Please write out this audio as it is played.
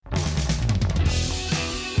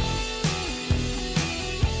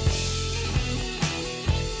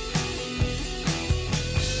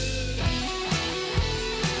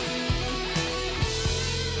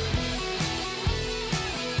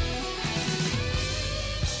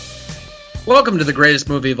Welcome to the greatest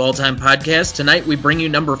movie of all time podcast. Tonight we bring you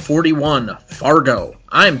number 41, Fargo.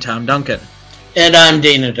 I'm Tom Duncan. And I'm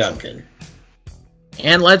Dana Duncan.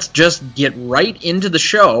 And let's just get right into the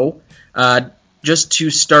show. Just to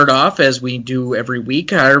start off, as we do every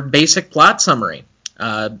week, our basic plot summary.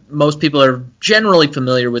 Most people are generally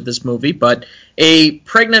familiar with this movie, but a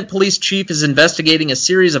pregnant police chief is investigating a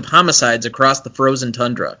series of homicides across the frozen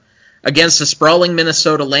tundra. Against a sprawling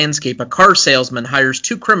Minnesota landscape, a car salesman hires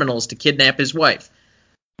two criminals to kidnap his wife.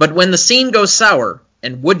 But when the scene goes sour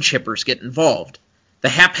and wood chippers get involved, the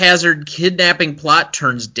haphazard kidnapping plot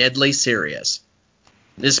turns deadly serious.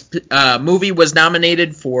 This movie was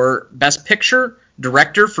nominated for Best Picture,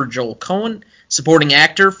 Director for Joel Coen, Supporting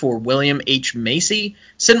Actor for William H. Macy,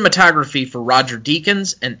 Cinematography for Roger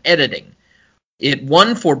Deakins, and Editing. It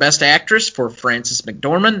won for Best Actress for Frances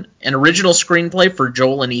McDormand and Original Screenplay for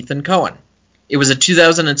Joel and Ethan Coen. It was a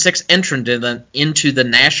 2006 entrant into the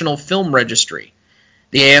National Film Registry.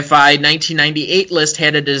 The AFI 1998 list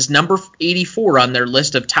had it as number 84 on their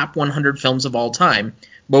list of top 100 films of all time,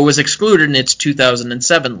 but was excluded in its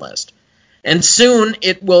 2007 list. And soon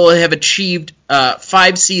it will have achieved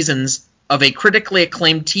 5 seasons of a critically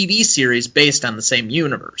acclaimed TV series based on the same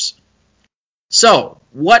universe. So,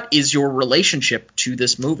 what is your relationship to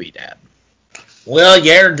this movie, Dad? Well,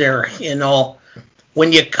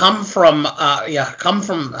 when you come from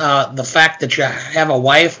the fact that you have a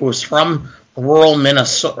wife who's from rural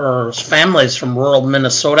Minnesota, or family's from rural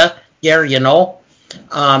Minnesota,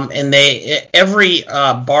 and every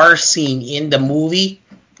bar scene in the movie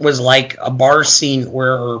was like a bar scene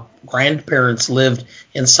where her grandparents lived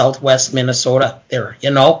in southwest Minnesota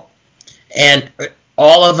and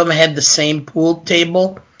all of them had the same pool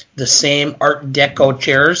table, the same Art Deco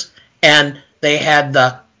chairs, and they had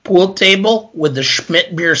the pool table with the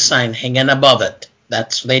Schmidt beer sign hanging above it.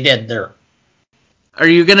 That's what they did there. Are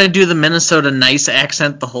you going to do the Minnesota nice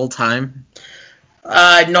accent the whole time?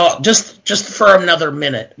 No, just for another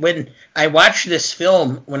minute. When I watched this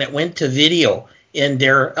film, when it went to video in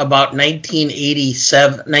there about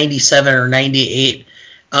 97 or 98,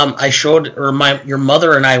 I showed, your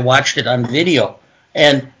mother and I watched it on video,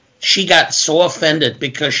 and she got so offended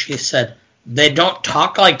because she said, they don't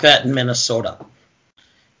talk like that in Minnesota.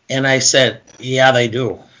 And I said, yeah, they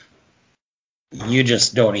do. You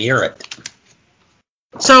just don't hear it.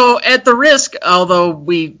 So, at the risk, although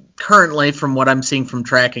we currently, from what I'm seeing from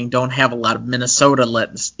tracking, don't have a lot of Minnesota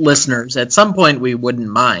listeners, at some point we wouldn't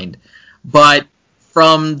mind. But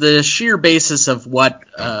from the sheer basis of what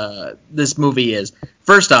this movie is,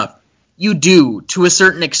 first off, you do, to a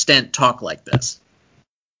certain extent, talk like this.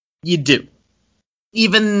 You do.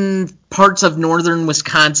 Even parts of northern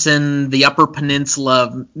Wisconsin, the Upper Peninsula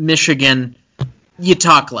of Michigan, you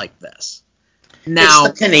talk like this. Now,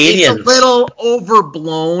 it's the Canadians. It's a little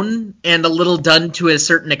overblown and a little done to a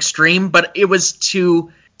certain extreme, but it was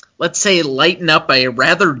to, let's say, lighten up a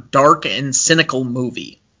rather dark and cynical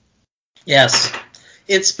movie. Yes.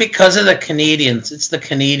 It's because of the Canadians. It's the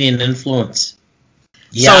Canadian influence.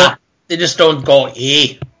 Yeah. So, they just don't go,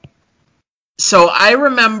 eh. So I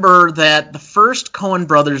remember that the first Coen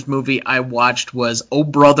Brothers movie I watched was Oh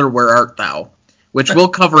Brother, Where Art Thou? Which we'll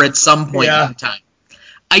cover at some point in time.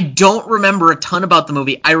 I don't remember a ton about the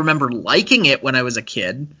movie. I remember liking it when I was a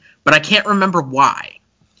kid, but I can't remember why.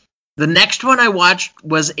 The next one I watched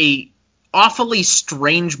was a awfully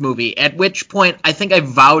strange movie, at which point I think I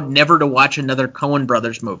vowed never to watch another Coen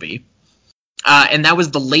Brothers movie. And that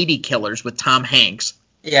was The Lady Killers with Tom Hanks.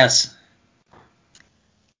 Yes.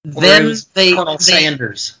 Then Colonel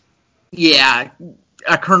Sanders. Yeah,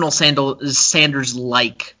 a Colonel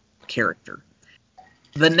Sanders-like character.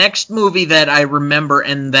 The next movie that I remember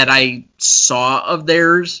and that I saw of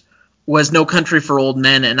theirs was No Country for Old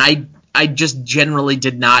Men, and I just generally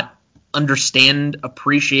did not understand,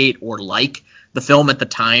 appreciate, or like the film at the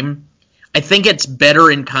time. I think it's better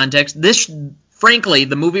in context. Frankly,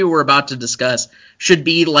 the movie we're about to discuss should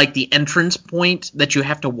be like the entrance point that you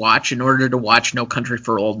have to watch in order to watch No Country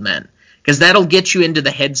for Old Men. Because that'll get you into the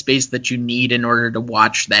headspace that you need in order to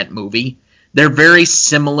watch that movie. They're very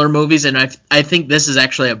similar movies, and I think this is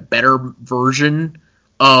actually a better version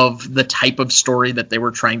of the type of story that they were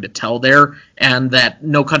trying to tell there. And that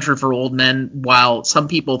No Country for Old Men, while some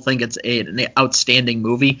people think it's an outstanding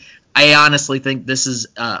movie, I honestly think this is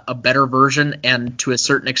a better version, and to a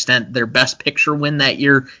certain extent, their Best Picture win that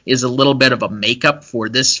year is a little bit of a makeup for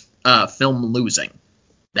this film losing.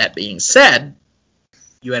 That being said,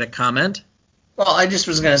 you had a comment? Well, I just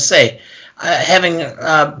was going to say,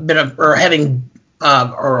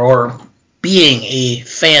 being a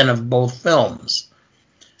fan of both films,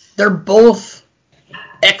 they're both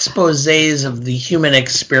exposés of the human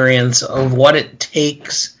experience, of what it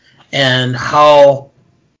takes and how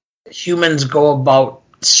humans go about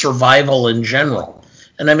survival in general.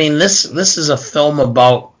 And I mean, this is a film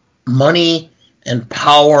about money and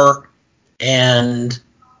power and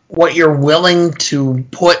what you're willing to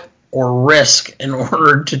put or risk in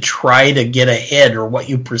order to try to get ahead, or what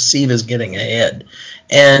you perceive as getting ahead.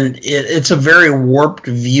 And it's a very warped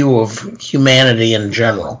view of humanity in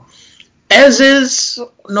general, as is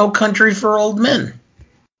No Country for Old Men.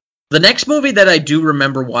 The next movie that I do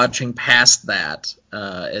remember watching past that,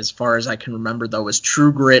 as far as I can remember, though, was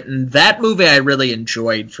True Grit, and that movie I really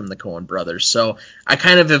enjoyed from the Coen brothers. So I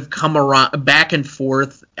kind of have come around back and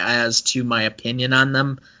forth as to my opinion on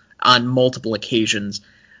them on multiple occasions.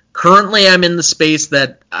 Currently, I'm in the space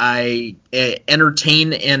that I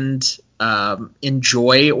entertain and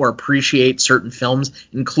enjoy or appreciate certain films,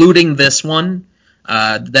 including this one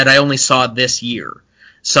that I only saw this year.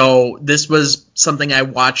 So this was something I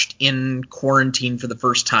watched in quarantine for the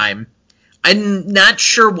first time. I'm not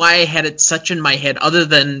sure why I had it such in my head, other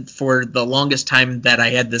than for the longest time that I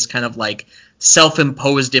had this kind of like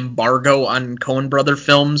self-imposed embargo on Coen brother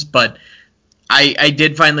films, but I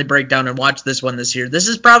did finally break down and watch this one this year. This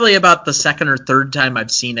is probably about the second or third time I've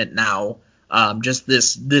seen it now, just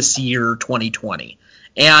this year, 2020.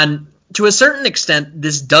 And to a certain extent,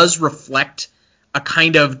 this does reflect a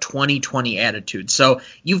kind of 2020 attitude. So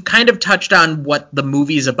you've kind of touched on what the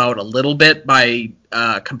movie's about a little bit by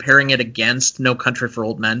comparing it against No Country for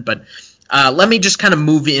Old Men, but let me just kind of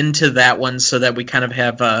move into that one so that we kind of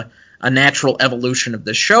have a natural evolution of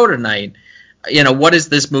the show tonight. You know, what is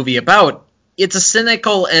this movie about? It's a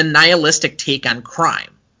cynical and nihilistic take on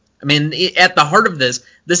crime. I mean, at the heart of this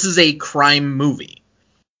is a crime movie.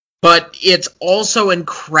 But it's also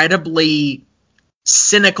incredibly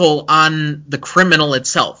cynical on the criminal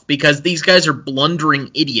itself, because these guys are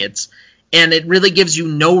blundering idiots, and it really gives you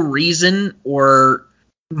no reason or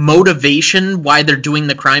motivation why they're doing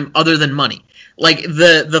the crime other than money. Like,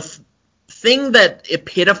 the thing that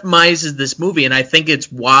epitomizes this movie, and I think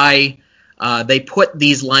it's why they put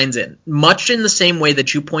these lines in, much in the same way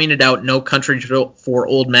that you pointed out No Country for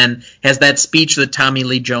Old Men has that speech that Tommy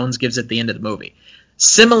Lee Jones gives at the end of the movie.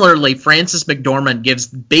 Similarly, Frances McDormand gives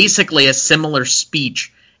basically a similar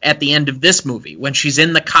speech at the end of this movie. When she's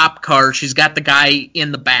in the cop car, she's got the guy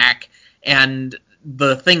in the back, and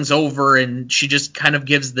the thing's over, and she just kind of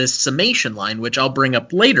gives this summation line, which I'll bring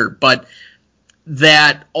up later, but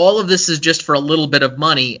that all of this is just for a little bit of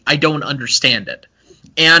money, I don't understand it.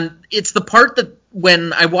 And it's the part that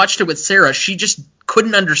when I watched it with Sarah, she just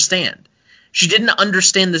couldn't understand. She didn't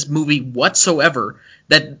understand this movie whatsoever,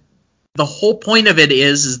 that the whole point of it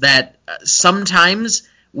is that sometimes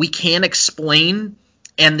we can't explain,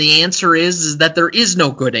 and the answer is that there is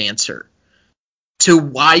no good answer to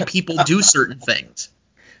why people do certain things.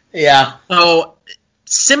 Yeah. So,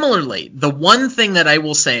 similarly, the one thing that I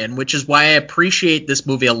will say, and which is why I appreciate this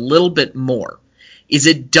movie a little bit more, is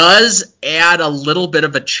it does add a little bit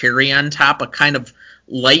of a cherry on top, a kind of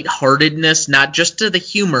lightheartedness, not just to the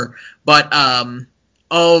humor, but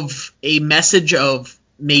of a message of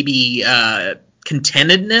maybe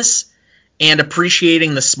contentedness and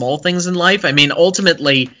appreciating the small things in life. I mean,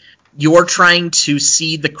 ultimately, you're trying to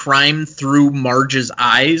see the crime through Marge's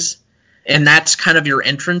eyes, and that's kind of your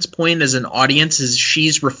entrance point as an audience, is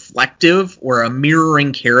she's reflective or a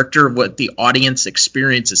mirroring character of what the audience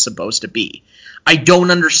experience is supposed to be. I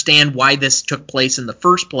don't understand why this took place in the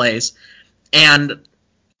first place, and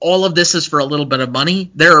all of this is for a little bit of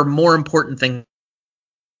money. There are more important things.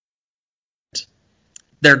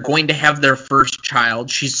 They're going to have their first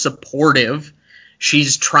child. She's supportive.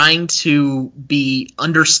 She's trying to be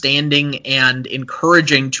understanding and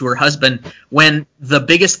encouraging to her husband when the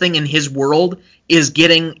biggest thing in his world is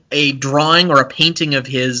getting a drawing or a painting of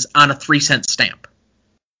his on a 3-cent stamp.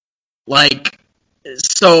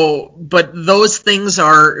 So, but those things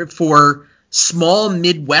are for small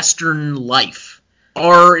Midwestern life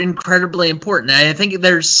are incredibly important. I think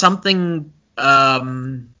there's something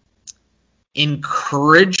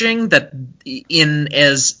encouraging that in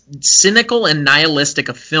as cynical and nihilistic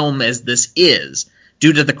a film as this is,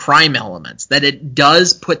 due to the crime elements, that it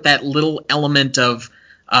does put that little element of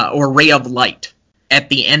or ray of light at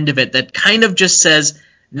the end of it that kind of just says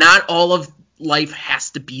not all of life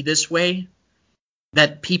has to be this way,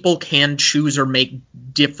 that people can choose or make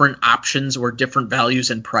different options or different values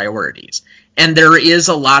and priorities. And there is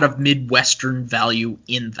a lot of Midwestern value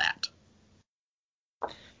in that.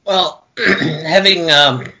 Well, having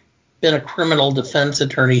been a criminal defense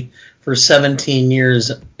attorney for 17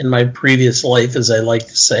 years in my previous life, as I like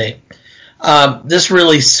to say, this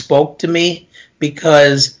really spoke to me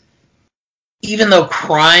because even though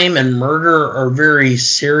crime and murder are very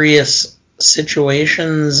serious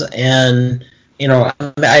situations, and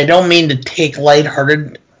I don't mean to take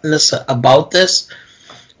lightheartedness about this,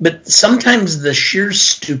 but sometimes the sheer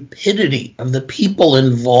stupidity of the people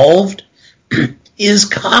involved is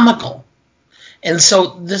comical. And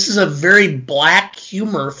so this is a very black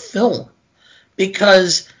humor film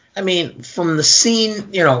because, from the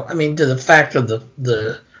scene, to the fact of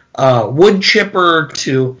the wood chipper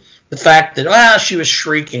to the fact that, she was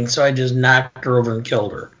shrieking, so I just knocked her over and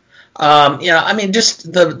killed her.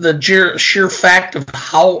 Just the sheer fact of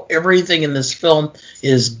how everything in this film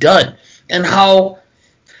is done and how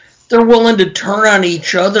they're willing to turn on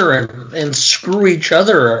each other and screw each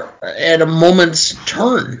other at a moment's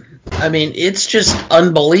turn. It's just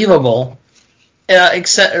unbelievable.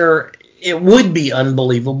 It would be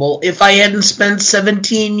unbelievable if I hadn't spent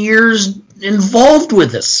 17 years involved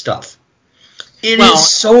with this stuff. It is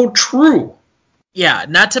so true. Yeah,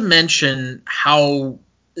 not to mention how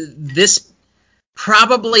this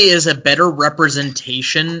probably is a better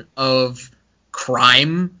representation of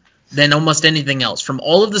crime than almost anything else. From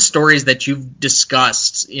all of the stories that you've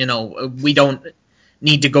discussed, we don't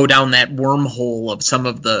need to go down that wormhole of some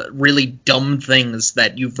of the really dumb things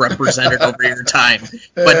that you've represented over your time.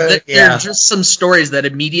 But there are just some stories that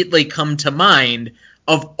immediately come to mind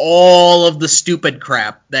of all of the stupid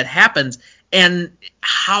crap that happens and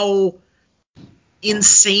how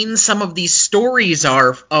insane some of these stories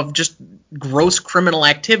are of just gross criminal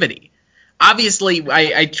activity. Obviously,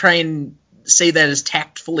 I try and say that as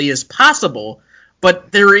tactfully as possible,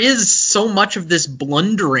 but there is so much of this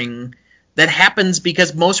blundering that happens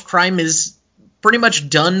because most crime is pretty much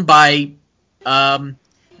done by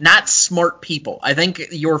not smart people. I think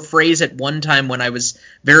your phrase at one time when I was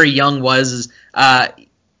very young was,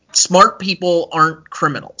 smart people aren't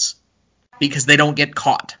criminals because they don't get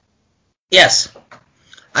caught. Yes.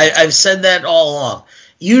 I've said that all along.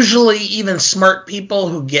 Usually even smart people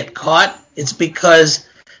who get caught, it's because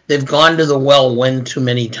they've gone to the well one too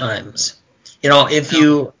many times. If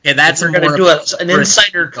you're going to do an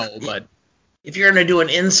insider goal, but if you're going to do an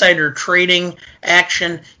insider trading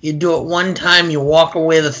action, you do it one time, you walk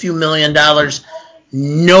away with a few $1 million.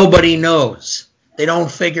 Nobody knows. They don't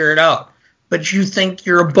figure it out. But you think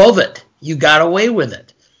you're above it. You got away with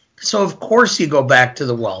it. So of course you go back to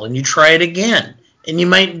the well and you try it again. And you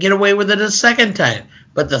might get away with it a second time.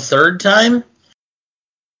 But the third time?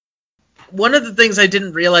 One of the things I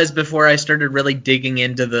didn't realize before I started really digging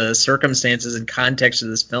into the circumstances and context of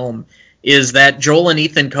this film is that Joel and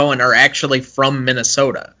Ethan Coen are actually from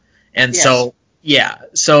Minnesota. And so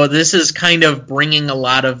this is kind of bringing a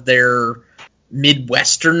lot of their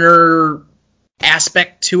Midwesterner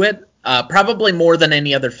aspect to it, probably more than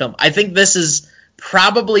any other film. I think this is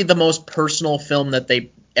probably the most personal film that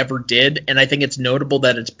they ever did, and I think it's notable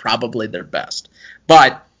that it's probably their best.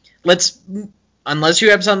 But unless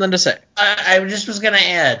you have something to say. I just was going to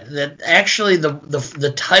add that actually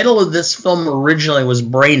the title of this film originally was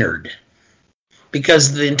Brainerd,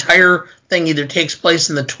 because the entire thing either takes place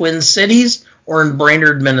in the Twin Cities or in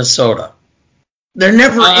Brainerd, Minnesota. They're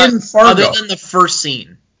never in Fargo. Other than the first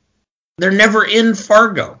scene. They're never in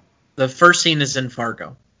Fargo. The first scene is in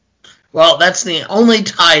Fargo. Well, that's the only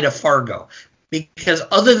tie to Fargo. Because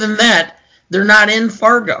other than that, they're not in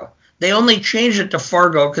Fargo. They only changed it to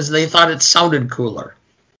Fargo because they thought it sounded cooler.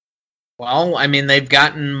 Well, they've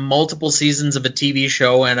gotten multiple seasons of a TV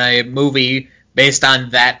show and a movie based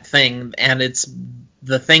on that thing, and it's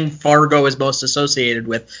the thing Fargo is most associated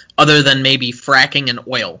with, other than maybe fracking and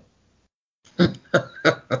oil.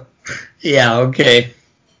 Yeah, okay.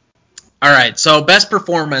 All right, so best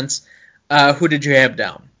performance, who did you have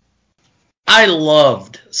down? I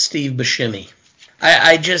loved Steve Buscemi.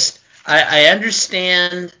 I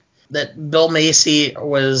understand that Bill Macy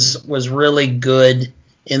was really good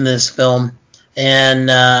in this film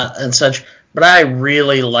and such, but I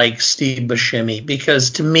really like Steve Buscemi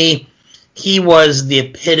because to me he was the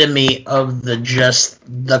epitome of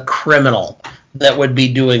the criminal that would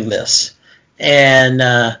be doing this, and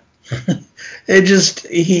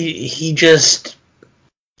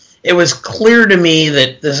it was clear to me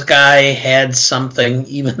that this guy had something,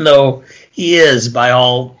 even though he is, by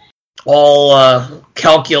all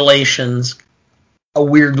calculations, a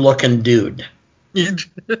weird-looking dude. Yeah,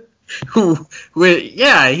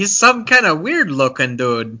 he's some kind of weird-looking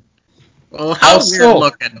dude. Well, how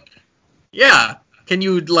weird-looking? Yeah, can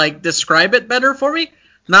you, describe it better for me?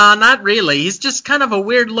 Nah, not really. He's just kind of a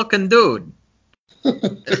weird-looking dude.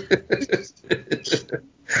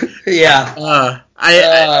 Yeah.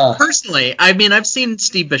 I personally, I mean, I've seen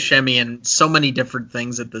Steve Buscemi in so many different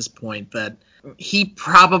things at this point that he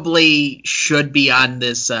probably should be on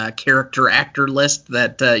this character actor list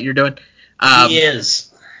that you're doing. He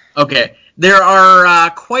is. Okay. There are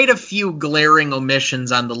quite a few glaring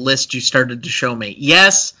omissions on the list you started to show me.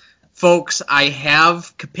 Yes, folks, I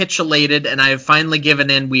have capitulated and I have finally given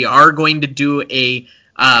in. We are going to do a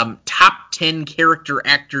top 10 character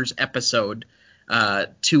actors episode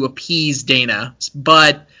to appease Dana,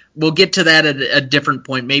 but we'll get to that at a different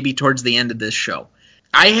point, maybe towards the end of this show.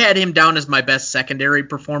 I had him down as my best secondary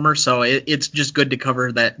performer, so it's just good to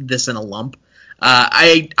cover this in a lump.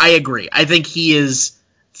 I agree. I think he is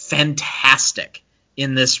fantastic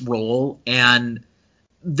in this role, and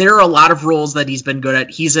there are a lot of roles that he's been good at.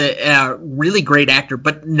 He's a really great actor,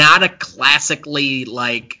 but not a classically,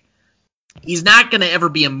 like, he's not going to ever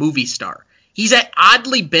be a movie star. He's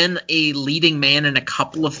oddly been a leading man in a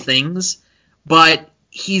couple of things, but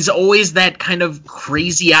he's always that kind of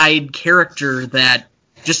crazy-eyed character that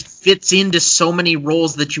just fits into so many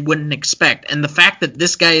roles that you wouldn't expect. And the fact that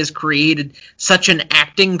this guy has created such an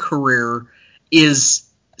acting career is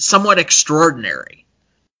somewhat extraordinary.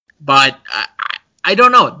 But I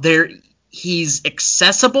don't know. He's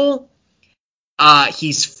accessible.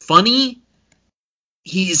 He's funny.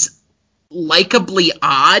 He's likably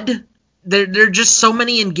odd. There are just so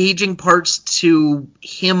many engaging parts to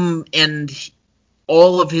him and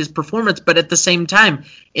all of his performance, but at the same time,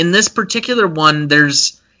 in this particular one,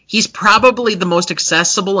 he's probably the most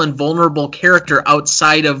accessible and vulnerable character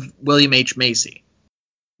outside of William H. Macy.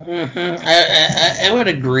 Mm-hmm. I would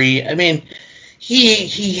agree. I mean,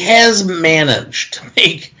 he has managed to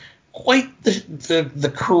make quite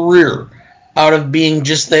the career out of being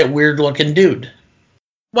just that weird-looking dude.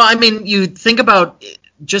 Well, I mean, you think about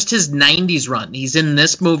just his 90s run. He's in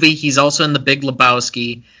this movie. He's also in The Big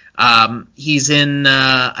Lebowski. He's in,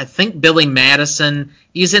 I think, Billy Madison.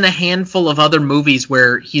 He's in a handful of other movies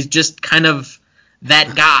where he's just kind of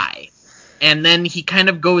that guy. And then he kind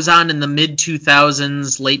of goes on in the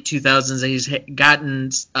mid-2000s, late 2000s, and he's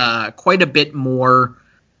gotten quite a bit more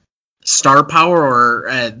star power,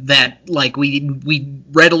 or that, like, we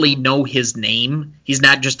readily know his name. He's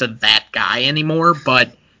not just that guy anymore,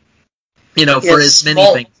 but, you know, for his many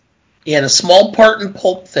things. He had a small part in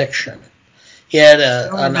Pulp Fiction. He had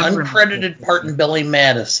an uncredited part in Billy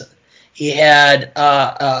Madison. He had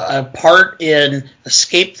a part in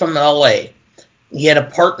Escape from L.A. He had a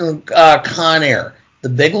part in Con Air. The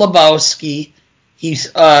Big Lebowski. He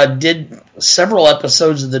did several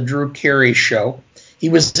episodes of the Drew Carey Show. He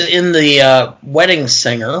was in The Wedding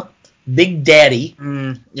Singer, Big Daddy.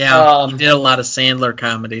 He did a lot of Sandler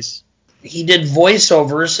comedies. He did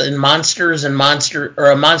voiceovers in Monsters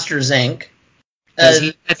Inc.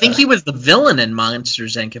 I think he was the villain in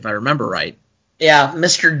Monsters Inc., if I remember right. Yeah,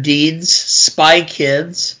 Mr. Deeds, Spy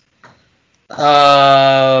Kids.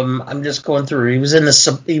 I'm just going through. He was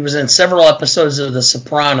in several episodes of The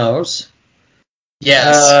Sopranos.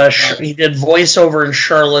 Yes. He did voiceover in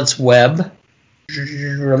Charlotte's Web.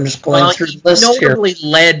 I'm just going through the list here. He notably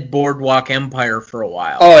led Boardwalk Empire for a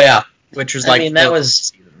while. Oh, yeah. Which was like...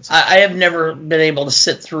 I have never been able to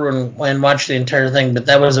sit through and watch the entire thing, but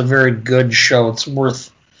that was a very good show. It's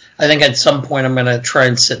worth... I think at some point I'm going to try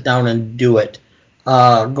and sit down and do it,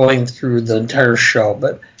 going through the entire show.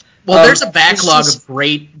 But there's a backlog of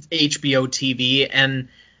great HBO TV, and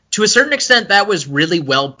to a certain extent that was really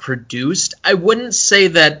well produced. I wouldn't say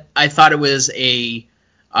that I thought it was a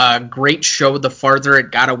great show the farther it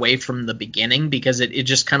got away from the beginning, because it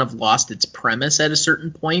just kind of lost its premise at a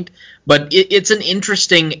certain point. But it's an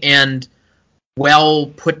interesting and well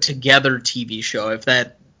put together TV show, if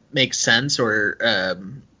that makes sense. Or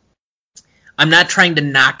I'm not trying to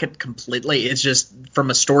knock it completely. It's just from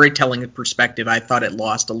a storytelling perspective, I thought it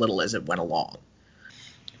lost a little as it went along.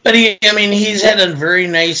 But he's had a very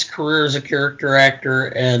nice career as a character actor,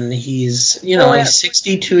 and he's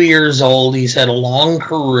 62 years old. He's had a long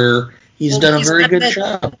career. He's done a very good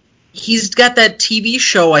job. He's got that TV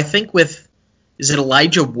show, I think, is it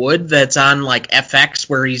Elijah Wood, that's on like FX,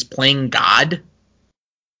 where he's playing God?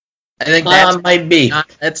 I think that might be.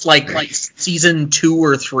 That's like season 2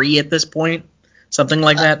 or 3 at this point, something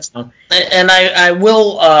like that. So. And I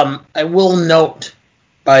will note,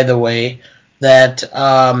 by the way, that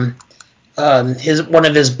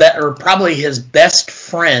probably his best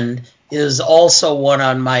friend is also one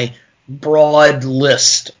on my broad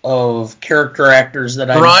list of character actors that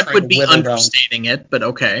broad would be understating it, but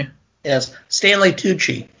okay. Yes, Stanley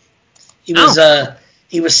Tucci. He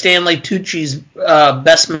was Stanley Tucci's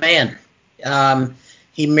best man.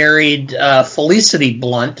 he married Felicity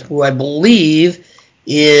Blunt, who I believe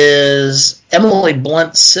is Emily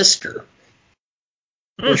Blunt's sister,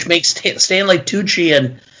 which makes Stanley Tucci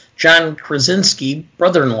and John Krasinski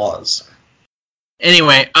brother-in-laws.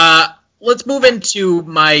 Anyway, let's move into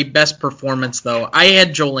my best performance, though. I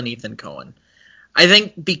had Joel and Ethan Coen. I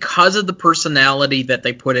think because of the personality that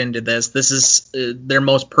they put into this is their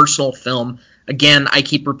most personal film. Again, I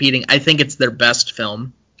keep repeating, I think it's their best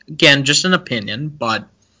film. Again, just an opinion, but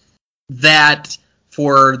that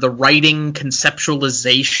for the writing,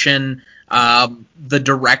 conceptualization, the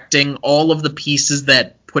directing, all of the pieces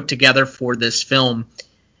that put together for this film,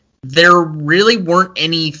 there really weren't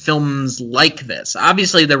any films like this.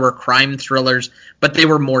 Obviously, there were crime thrillers, but they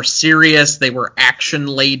were more serious, they were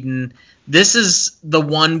action-laden. This is the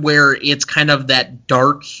one where it's kind of that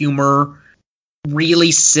dark humor,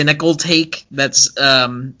 really cynical take that's a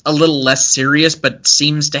little less serious, but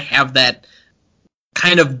seems to have that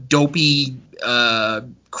kind of dopey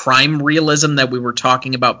crime realism that we were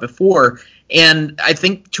talking about before. And I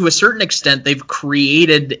think to a certain extent they've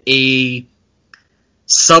created a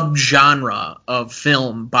subgenre of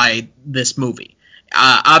film by this movie.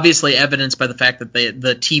 Obviously evidenced by the fact that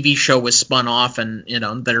the TV show was spun off and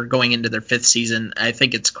they're going into their 5th season. I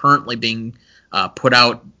think it's currently being put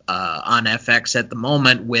out on FX at the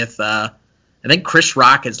moment with I think Chris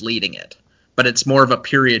Rock is leading it, but it's more of a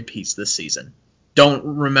period piece this season.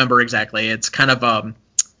 Don't remember exactly. It's kind of a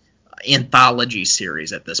anthology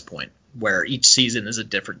series at this point where each season is a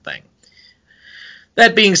different thing.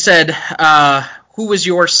 That being said, who was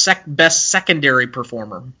your best secondary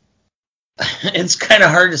performer? It's kind of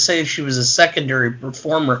hard to say she was a secondary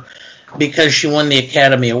performer because she won the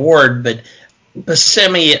Academy Award, but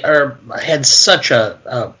Buscemi had such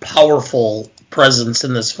a powerful presence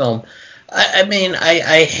in this film. I mean,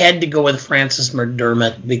 I had to go with Frances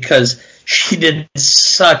McDormand because she did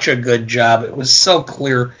such a good job. It was so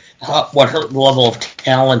clear what her level of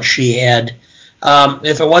talent she had.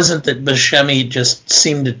 If it wasn't that Buscemi just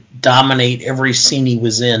seemed to dominate every scene he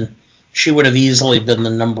was in, she would have easily been the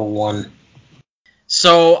number one.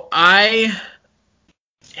 So I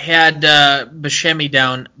had Buscemi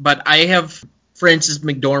down, but I have Frances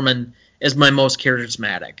McDormand as my most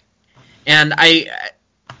charismatic. And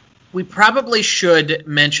we probably should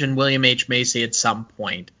mention William H. Macy at some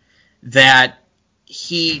point, that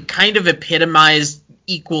he kind of epitomized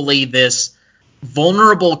equally this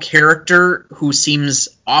vulnerable character who seems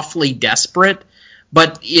awfully desperate,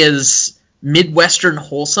 but is Midwestern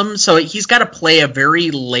wholesome. So he's got to play a very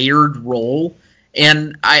layered role.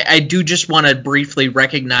 And I do just want to briefly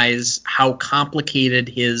recognize how complicated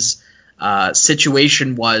his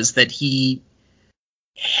situation was, that he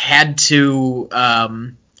had to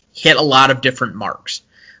hit a lot of different marks.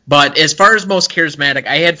 But as far as most charismatic,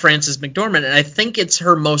 I had Frances McDormand, and I think it's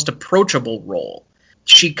her most approachable role.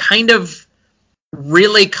 She kind of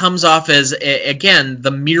really comes off as, again,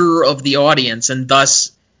 the mirror of the audience, and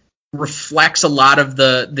thus reflects a lot of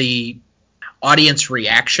the audience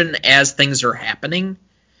reaction as things are happening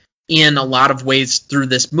in a lot of ways through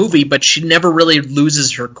this movie, but she never really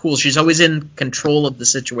loses her cool. She's always in control of the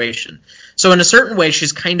situation. So in a certain way,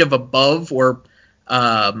 she's kind of above or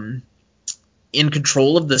in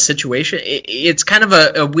control of the situation. It's kind of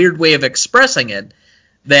a weird way of expressing it,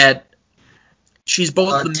 that she's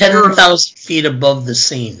both the 10,000 feet above the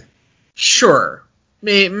scene. Sure.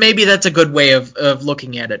 Maybe that's a good way of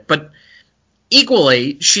looking at it. But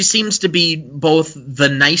equally, she seems to be both the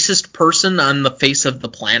nicest person on the face of the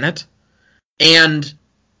planet and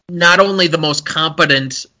not only the most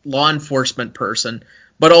competent law enforcement person,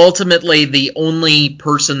 but ultimately the only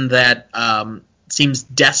person that seems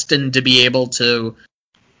destined to be able to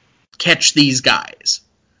catch these guys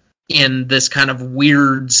in this kind of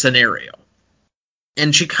weird scenario.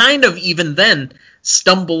 And she kind of even then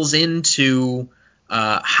stumbles into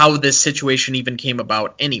how this situation even came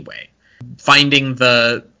about anyway. Finding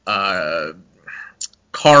the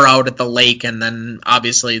car out at the lake, and then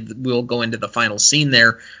obviously we'll go into the final scene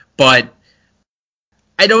there, but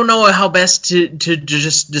I don't know how best to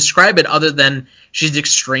just describe it other than she's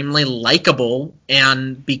extremely likable,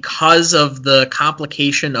 and because of the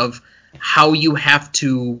complication of how you have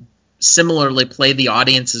to similarly play the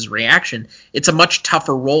audience's reaction, it's a much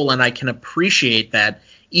tougher role, and I can appreciate that,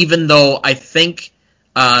 even though I think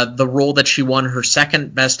the role that she won her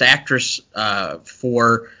second Best Actress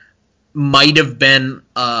for might have been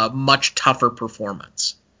a much tougher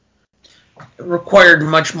performance. It required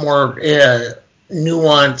much more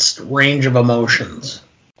nuanced range of emotions.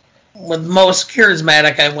 With most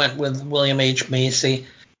charismatic, I went with William H. Macy.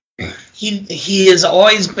 He has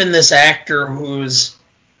always been this actor who's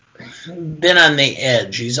been on the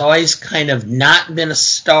edge. He's always kind of not been a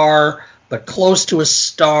star, but close to a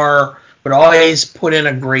star, but always put in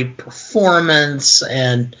a great performance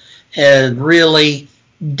and had really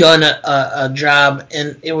done a job.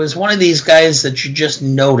 And it was one of these guys that you just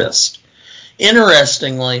noticed.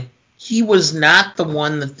 Interestingly, he was not the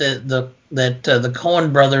one that the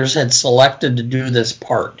Coen brothers had selected to do this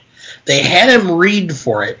part. They had him read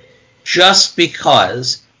for it just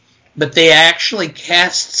because, but they actually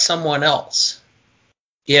cast someone else.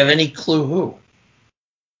 Do you have any clue who?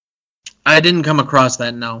 I didn't come across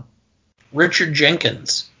that, no. Richard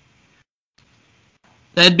Jenkins.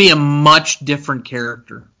 That'd be a much different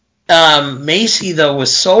character. Macy, though,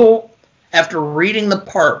 was so, after reading the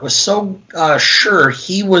part, was so sure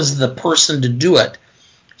he was the person to do it.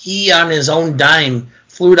 He, on his own dime,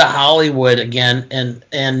 flew to Hollywood again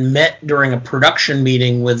and met during a production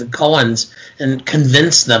meeting with the Coens and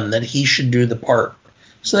convinced them that he should do the part.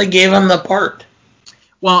 So they gave him the part.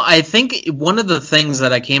 Well, I think one of the things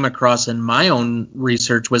that I came across in my own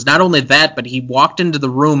research was not only that, but he walked into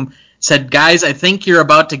the room, said, "Guys, I think you're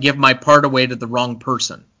about to give my part away to the wrong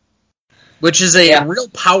person," which is a real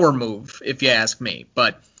power move, if you ask me.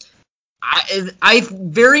 But I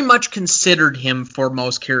very much considered him for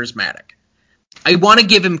most charismatic. I want to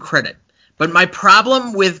give him credit, but my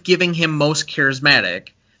problem with giving him most charismatic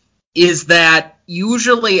is that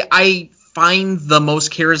usually I find the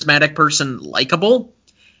most charismatic person likable.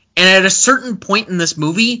 And at a certain point in this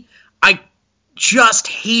movie, I just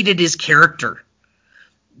hated his character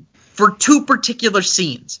for two particular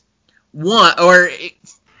scenes. One, or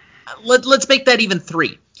let's make that even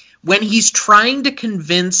three. When he's trying to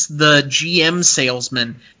convince the GM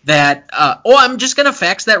salesman that, I'm just going to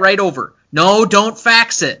fax that right over. No, don't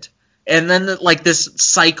fax it. And then like this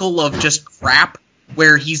cycle of just crap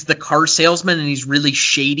where he's the car salesman and he's really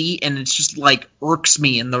shady, and it's just like irks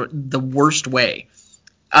me in the worst way.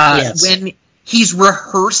 Yes. When he's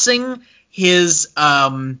rehearsing his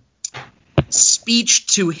speech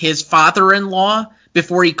to his father-in-law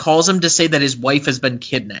before he calls him to say that his wife has been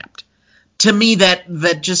kidnapped. To me,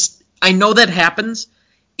 that just, I know that happens.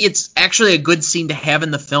 It's actually a good scene to have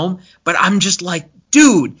in the film, but I'm just like,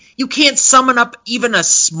 dude, you can't summon up even a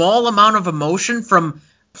small amount of emotion from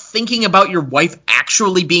thinking about your wife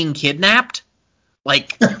actually being kidnapped?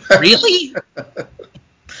 Like, really?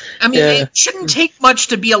 I mean, It shouldn't take much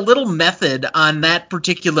to be a little method on that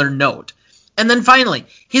particular note. And then finally,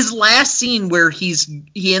 his last scene where he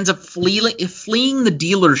ends up fleeing the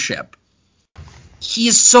dealership. He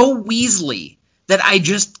is so Weasley that I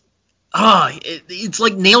just, it's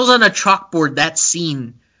like nails on a chalkboard, that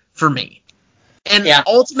scene for me. And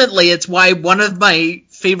ultimately, it's why one of my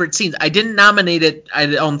favorite scenes, I didn't nominate it, I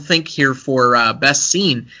don't think, here for best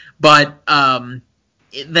scene, but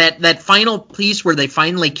that final piece where they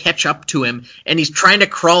finally catch up to him and he's trying to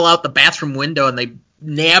crawl out the bathroom window and they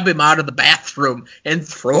nab him out of the bathroom and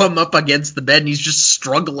throw him up against the bed and he's just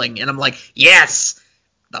struggling, and I'm like, yes,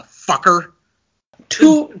 the fucker.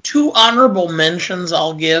 Two honorable mentions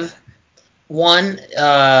I'll give. One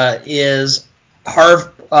is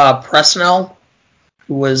Harv Presnell,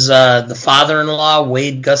 who was the father-in-law,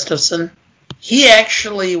 Wade Gustafson. He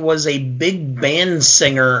actually was a big band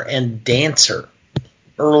singer and dancer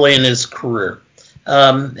early in his career.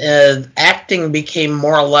 Acting became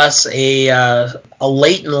more or less a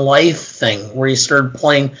late in life thing, where he started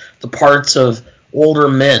playing the parts of older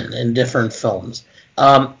men in different films.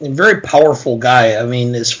 A very powerful guy. I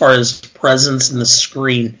mean, as far as presence in the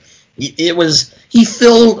screen, he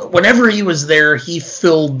filled, whenever he was there, he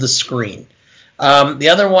filled the screen. The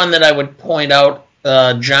other one that I would point out,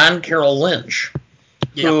 John Carroll Lynch,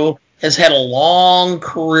 who has had a long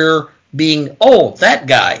career being, that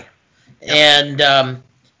guy. And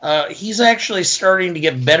he's actually starting to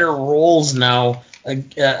get better roles now,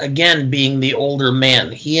 again, being the older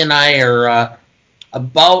man. He and I are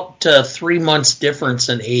about 3 months difference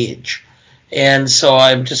in age. And so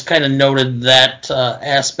I've just kind of noted that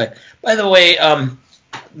aspect. By the way,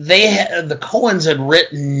 the Coens had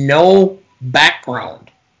written no background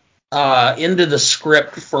into the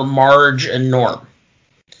script for Marge and Norm.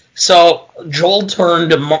 So Joel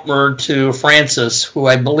turned to Frances, who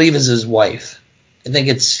I believe is his wife. I think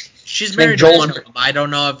it's... She's married to one of them. I don't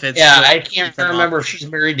know if it's... Yeah, I can't remember if she's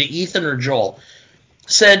married to Ethan or Joel.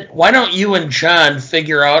 Said, why don't you and John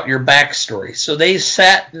figure out your backstory? So they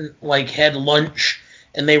sat and had lunch,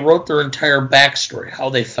 and they wrote their entire backstory, how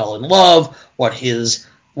they fell in love, why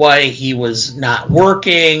he was not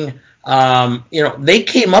working. They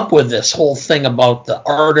came up with this whole thing about the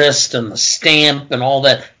artist and the stamp and all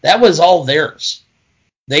that. That was all theirs.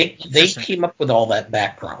 They came up with all that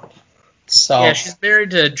background. So Yeah, she's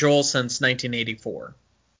married to Joel since 1984.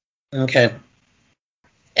 Okay.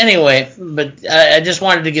 Anyway, but I just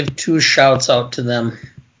wanted to give 2 shouts out to them.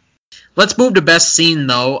 Let's move to best scene,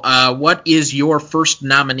 though. What is your first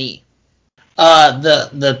nominee?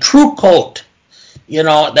 The True Coat. You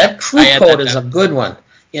know, that True Coat is a good one.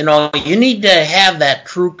 You know, you need to have that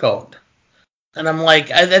True Coat. And I'm like,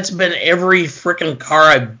 that's been every freaking car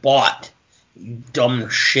I bought. You dumb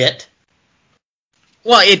shit.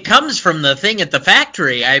 Well, it comes from the thing at the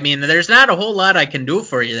factory. I mean, there's not a whole lot I can do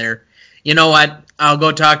for you there. You know what? I'll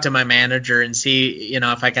go talk to my manager and see,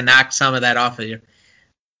 if I can knock some of that off of you.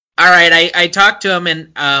 All right, I talked to him,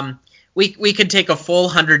 and we could take a full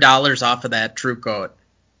 $100 off of that True Coat.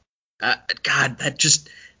 God,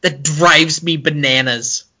 that drives me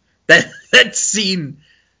bananas. That scene,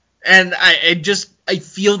 and I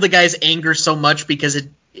feel the guy's anger so much because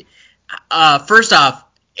first off,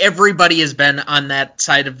 everybody has been on that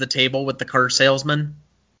side of the table with the car salesman,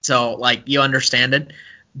 so like you understand it.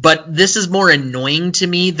 But this is more annoying to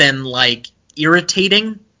me than like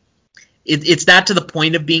irritating. It's not to the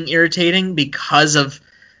point of being irritating because of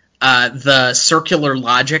the circular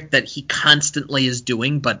logic that he constantly is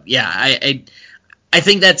doing. But yeah, I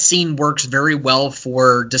think that scene works very well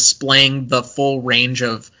for displaying the full range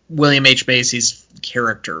of William H. Macy's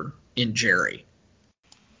character in Jerry.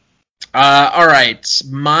 All right,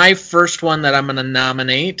 my first one that I'm going to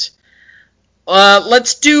nominate.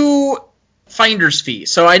 Let's do Finder's Fee.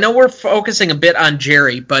 So I know we're focusing a bit on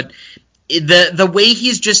Jerry, but the way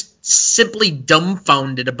he's just simply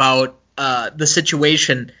dumbfounded about the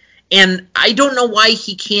situation, and I don't know why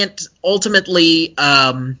he can't ultimately.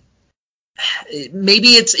 Maybe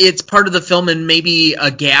it's part of the film, and maybe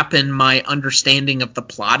a gap in my understanding of the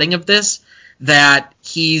plotting of this, that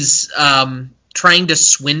he's trying to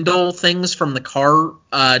swindle things from the car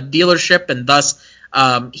dealership, and thus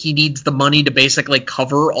he needs the money to basically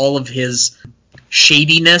cover all of his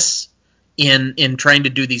shadiness in trying to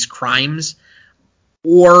do these crimes,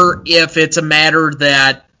 or if it's a matter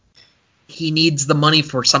that he needs the money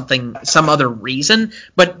for some other reason.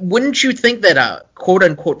 But wouldn't you think that a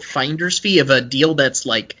quote-unquote finder's fee of a deal that's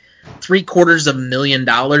like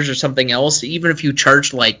 $750,000 or something else, even if you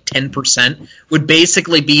charged like 10%, would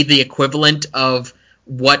basically be the equivalent of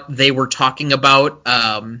what they were talking about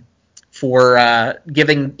for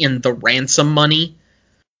giving in the ransom money?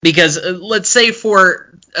 Because let's say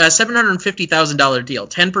for a $750,000 deal,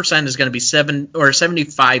 10% is going to be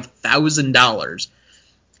 $75,000,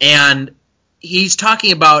 and he's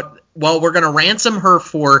talking about, well, we're going to ransom her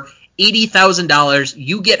for $80,000.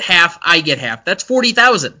 You get half, I get half. That's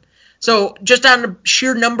 $40,000. So just on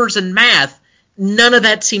sheer numbers and math, none of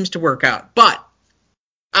that seems to work out. But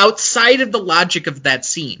outside of the logic of that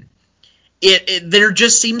scene, there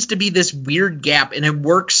just seems to be this weird gap, and it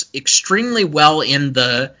works extremely well in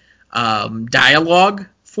the dialogue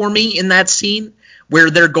for me in that scene,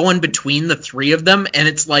 where they're going between the three of them, and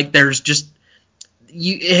it's like there's just...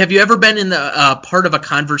 have you ever been in the part of a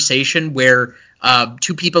conversation where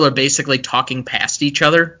two people are basically talking past each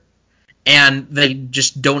other, and they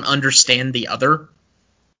just don't understand the other?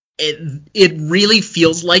 It really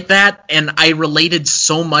feels like that, and I related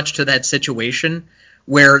so much to that situation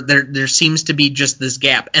where there seems to be just this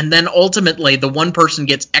gap. And then ultimately the one person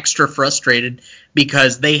gets extra frustrated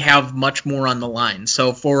because they have much more on the line.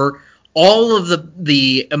 So for all of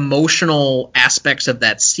the emotional aspects of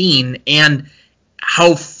that scene and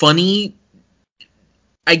how funny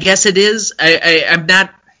I guess it is, I'm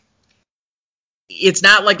not... It's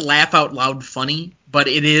not like laugh out loud funny, but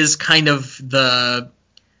it is kind of the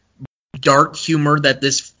dark humor that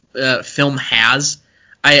this film has.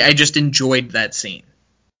 I just enjoyed that scene.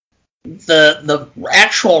 The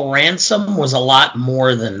actual ransom was a lot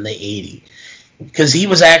more than the 80, because he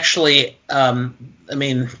was actually, he had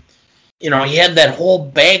that whole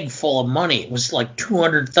bag full of money. It was like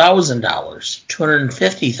 $200,000,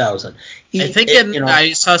 $250,000. I think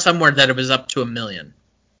I saw somewhere that it was up to $1 million.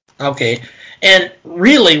 Okay. And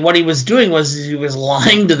really what he was doing was he was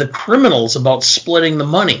lying to the criminals about splitting the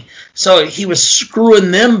money. So he was screwing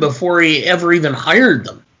them before he ever even hired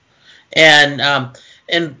them. And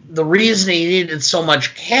the reason he needed so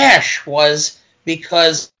much cash was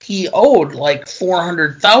because he owed like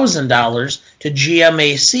 $400,000 to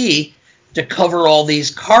GMAC to cover all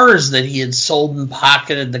these cars that he had sold and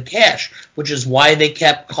pocketed the cash, which is why they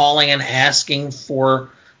kept calling and asking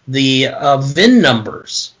for the VIN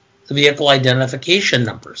numbers, the vehicle identification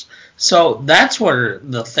numbers. So that's where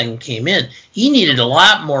the thing came in. He needed a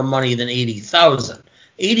lot more money than $80,000.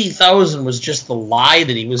 $80,000 was just the lie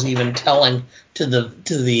that he was even telling to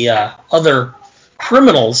the other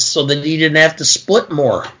criminals so that he didn't have to split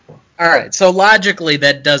more. All right, so logically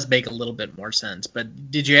that does make a little bit more sense, but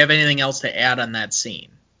did you have anything else to add on that scene?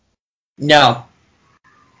 No.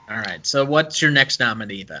 All right, so what's your next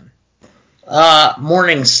nominee then?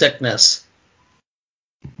 Morning sickness.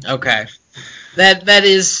 Okay. That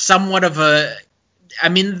is somewhat of a... I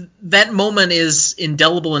mean, that moment is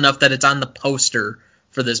indelible enough that it's on the poster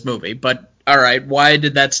for this movie, but all right, why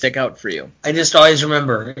did that stick out for you? I just always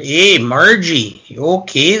remember, hey, Margie, you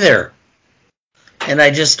okay there? And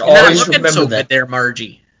I just always remember so that. Good there,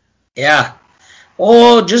 Margie. Yeah.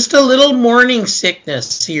 Oh, just a little morning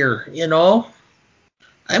sickness here, you know.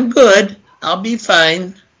 I'm good. I'll be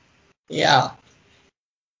fine. Yeah.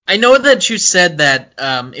 I know that you said that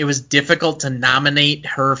it was difficult to nominate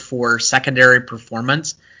her for secondary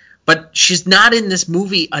performance, but she's not in this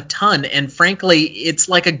movie a ton, and frankly, it's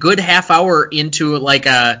like a good half hour into like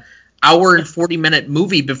a hour and 40-minute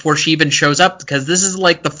movie before she even shows up, because this is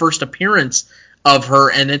like the first appearance of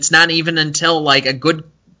her, and it's not even until like a good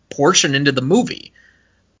portion into the movie.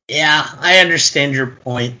 Yeah, I understand your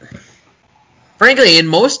point. Frankly, in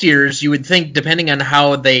most years, you would think, depending on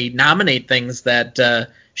how they nominate things, that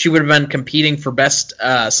she would have been competing for Best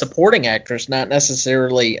Supporting Actress, not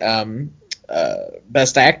necessarily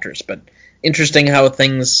Best Actress, but interesting how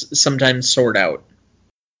things sometimes sort out.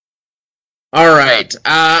 All right,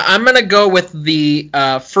 I'm going to go with the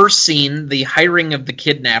first scene, the hiring of the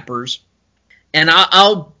kidnappers, and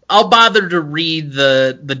I'll bother to read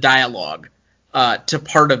the dialogue to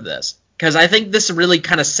part of this, because I think this really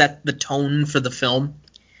kind of set the tone for the film.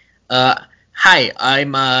 Hi,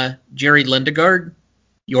 I'm Jerry Lindegaard.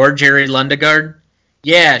 You're Jerry Lindegaard?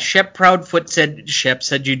 Yeah, Shep Proudfoot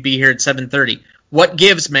said you'd be here at 7:30. What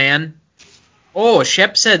gives, man? Oh,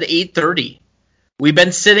 Shep said 8:30. We've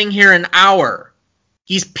been sitting here an hour.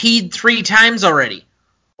 He's peed 3 times already.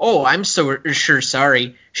 Oh, I'm so sure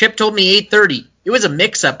sorry. Shep told me 8:30. It was a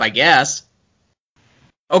mix-up, I guess.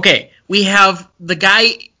 Okay, we have the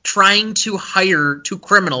guy trying to hire 2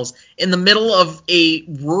 criminals in the middle of a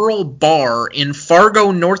rural bar in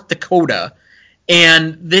Fargo, North Dakota,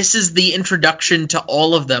 and this is the introduction to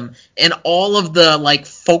all of them, and all of the like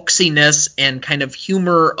folksiness and kind of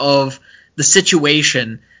humor of the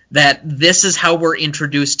situation, that this is how we're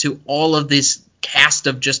introduced to all of this cast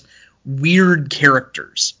of just weird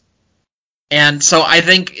characters. And so I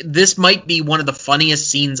think this might be one of the funniest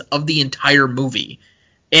scenes of the entire movie.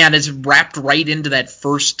 And it's wrapped right into that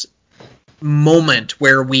first moment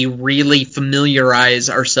where we really familiarize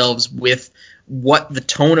ourselves with what the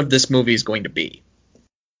tone of this movie is going to be.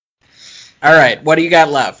 All right, what do you got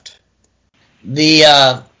left? The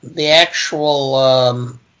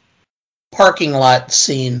actual parking lot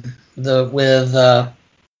scene with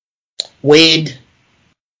Wade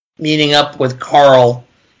meeting up with Carl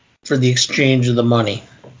for the exchange of the money.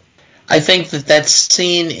 I think that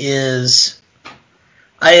scene is...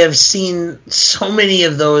 I have seen so many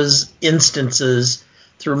of those instances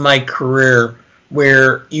through my career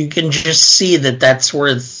where you can just see that that's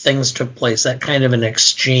where things took place, that kind of an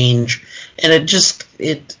exchange. And it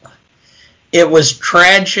was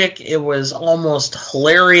tragic. It was almost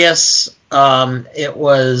hilarious. It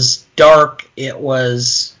was dark. It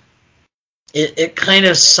kind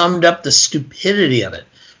of summed up the stupidity of it.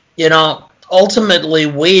 You know, ultimately,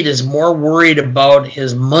 Wade is more worried about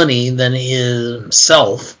his money than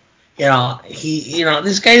himself. You know,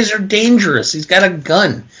 these guys are dangerous. He's got a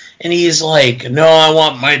gun. And he's like, no, I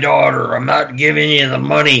want my daughter. I'm not giving you the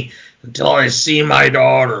money until I see my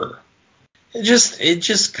daughter. It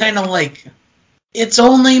just kind of like, it's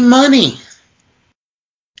only money.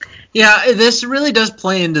 Yeah, this really does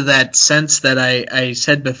play into that sense that I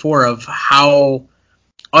said before of how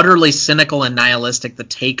utterly cynical and nihilistic the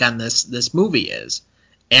take on this movie is.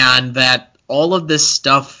 And that all of this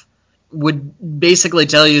stuff would basically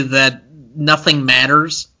tell you that nothing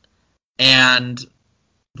matters and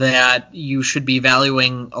that you should be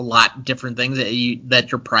valuing a lot different things,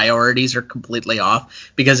 that your priorities are completely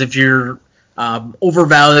off. Because if you're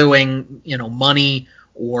overvaluing, money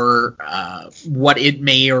or what it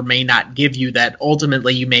may or may not give you, that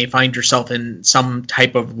ultimately you may find yourself in some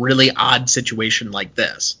type of really odd situation like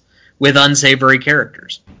this with unsavory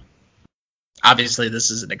characters. Obviously,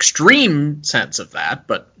 this is an extreme sense of that,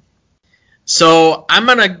 but so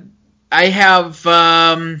I have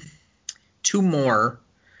 2 more.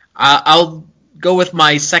 I'll go with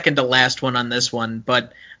my second to last one on this one,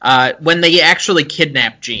 but when they actually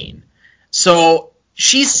kidnap Jean. So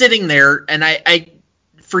she's sitting there, and I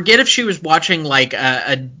forget if she was watching like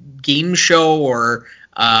a game show or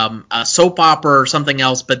a soap opera or something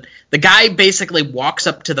else, but the guy basically walks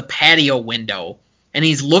up to the patio window, and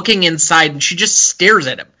he's looking inside, and she just stares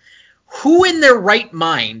at him. who in their right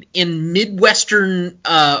mind in Midwestern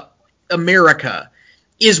America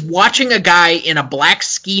is watching a guy in a black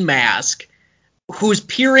ski mask who's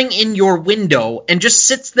peering in your window and just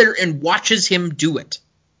sits there and watches him do it?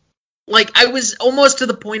 Like, I was almost to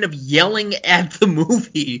the point of yelling at the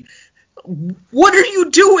movie. What are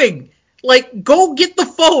you doing? Like, go get the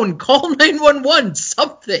phone, call 911,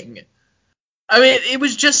 something. I mean, it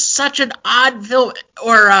was just such an odd film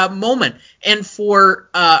or moment. And for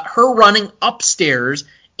her running upstairs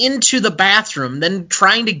into the bathroom, then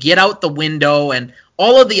trying to get out the window and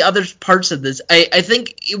all of the other parts of this, I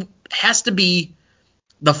think it has to be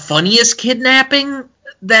the funniest kidnapping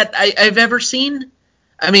that I've ever seen.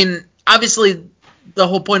 I mean, obviously, the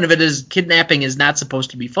whole point of it is kidnapping is not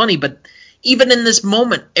supposed to be funny, but even in this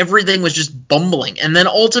moment, everything was just bumbling. And then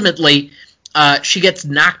ultimately, she gets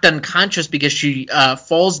knocked unconscious because she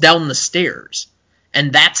falls down the stairs.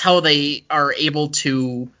 And that's how they are able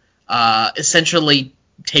to essentially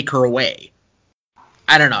take her away.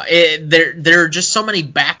 I don't know. There are just so many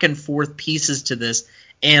back and forth pieces to this.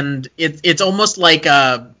 And it's almost like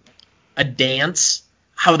a dance,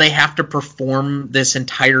 how they have to perform this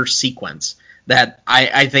entire sequence, that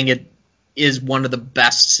I think it is one of the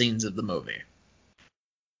best scenes of the movie.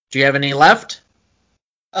 Do you have any left?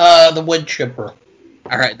 The wood chipper.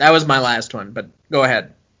 All right, that was my last one, but go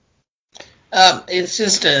ahead. It's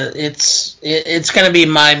just it's going to be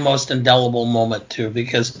my most indelible moment too,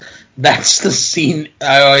 because that's the scene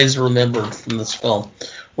I always remembered from this film,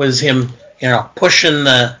 was him, pushing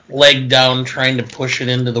the leg down, trying to push it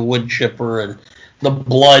into the wood chipper, and the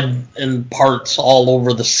blood and parts all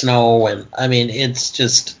over the snow. And I mean, it's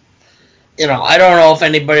just, I don't know if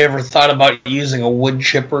anybody ever thought about using a wood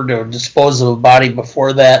chipper to dispose of a body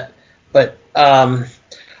before that, but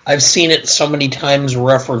I've seen it so many times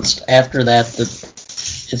referenced after that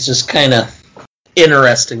it's just kind of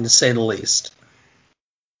interesting, to say the least.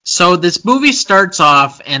 So this movie starts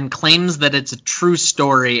off and claims that it's a true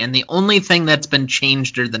story, and the only thing that's been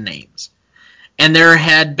changed are the names. And there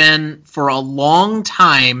had been, for a long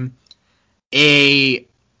time, a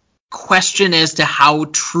question as to how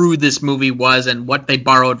true this movie was and what they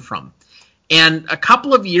borrowed from. And a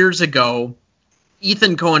couple of years ago,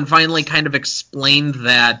 Ethan Coen finally kind of explained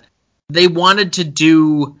that they wanted to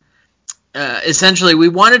do, essentially, we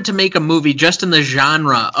wanted to make a movie just in the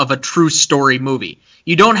genre of a true story movie.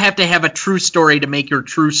 You don't have to have a true story to make your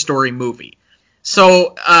true story movie.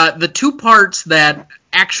 So the two parts that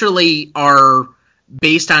actually are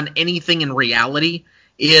based on anything in reality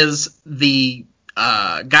is the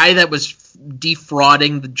guy that was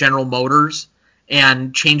defrauding the General Motors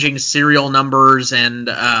and changing serial numbers and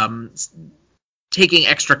taking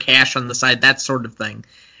extra cash on the side, that sort of thing.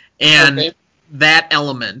 And that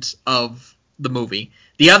element of the movie.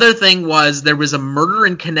 The other thing was there was a murder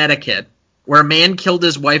in Connecticut where a man killed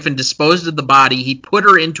his wife and disposed of the body. He put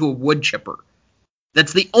her into a wood chipper.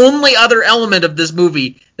 That's the only other element of this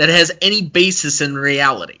movie that has any basis in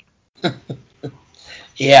reality.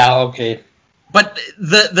 Yeah, okay. But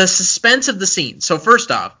the suspense of the scene. So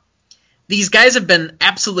first off, these guys have been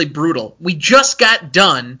absolutely brutal. We just got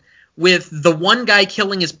done with the one guy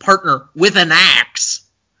killing his partner with an axe.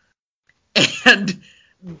 And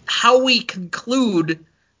how we conclude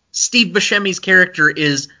Steve Buscemi's character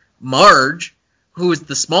is Marge, who is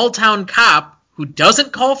the small town cop who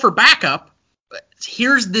doesn't call for backup,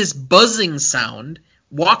 hears this buzzing sound,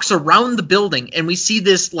 walks around the building, and we see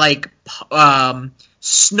this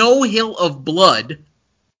snow hill of blood.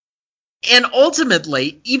 And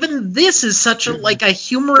ultimately, even this is such a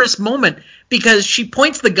humorous moment, because she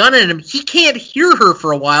points the gun at him. He can't hear her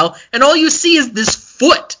for a while, and all you see is this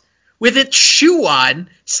foot with its shoe on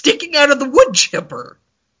sticking out of the wood chipper.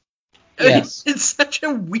 Yes. It's such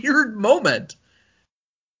a weird moment.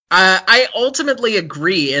 I ultimately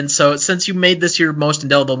agree, and so since you made this your most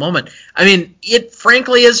indelible moment, I mean, it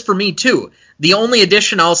frankly is for me too. The only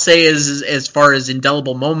addition I'll say is, as far as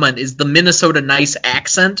indelible moment, is the Minnesota nice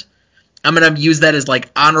accent. I'm going to use that as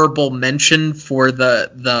honorable mention for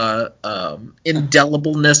the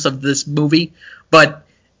indelibleness of this movie, but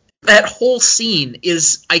that whole scene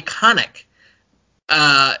is iconic.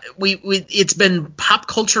 It's been pop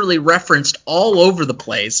culturally referenced all over the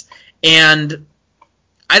place, and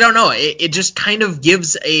I don't know, it just kind of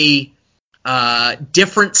gives a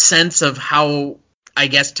different sense of how, I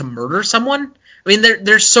guess, to murder someone. I mean,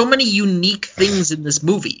 there's so many unique things in this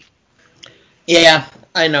movie. Yeah,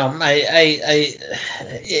 I know. It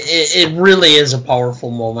really is a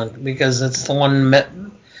powerful moment, because it's the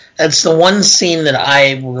one scene that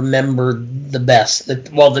I remember the best.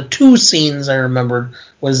 The two scenes I remembered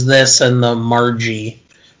was this and the Margie,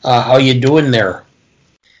 how you doing there?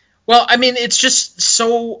 Well, I mean, it's just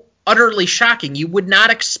so utterly shocking. You would not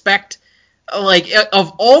expect, like,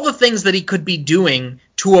 of all the things that he could be doing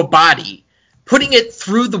to a body, putting it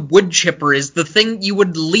through the wood chipper is the thing you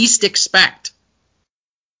would least expect.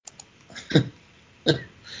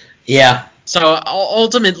 Yeah. So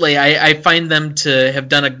ultimately, I find them to have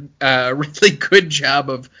done a really good job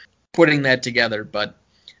of putting that together. But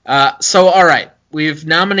so, all right, we've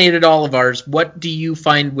nominated all of ours. What do you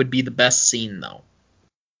find would be the best scene, though?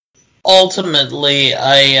 Ultimately,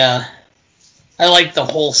 I like the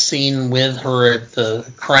whole scene with her at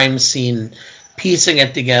the crime scene, piecing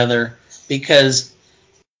it together, because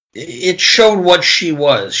it showed what she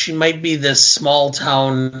was. She might be this small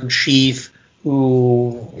town chief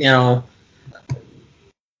who,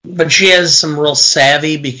 but she has some real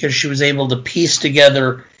savvy, because she was able to piece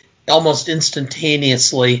together almost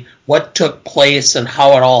instantaneously what took place and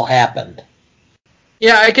how it all happened.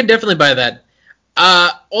 Yeah, I can definitely buy that.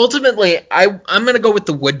 Ultimately, I'm going to go with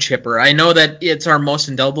the wood chipper. I know that it's our most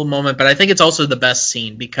indelible moment, but I think it's also the best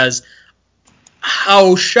scene, because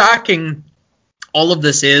how shocking all of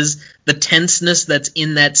this is, the tenseness that's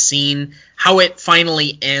in that scene, how it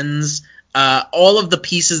finally ends, all of the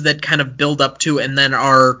pieces that kind of build up to and then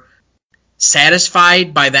are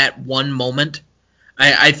satisfied by that one moment.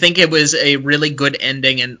 I think it was a really good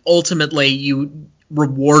ending, and ultimately you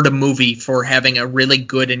reward a movie for having a really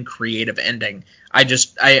good and creative ending.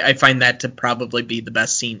 I find that to probably be the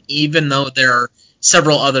best scene, even though there are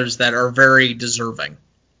several others that are very deserving.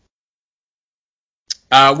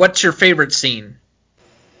 What's your favorite scene?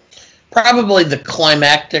 Probably the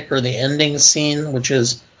climactic or the ending scene, which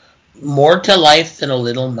is more to life than a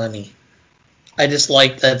little money. I just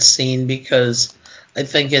like that scene because I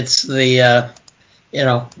think it's the,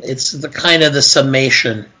 it's the kind of the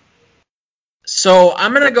summation. So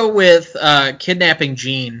I'm going to go with Kidnapping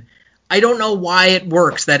Jean. I don't know why it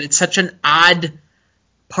works, that it's such an odd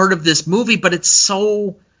part of this movie, but it's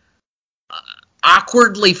so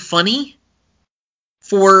awkwardly funny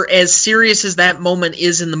for as serious as that moment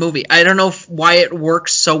is in the movie. I don't know why it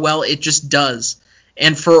works so well, it just does.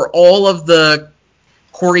 And for all of the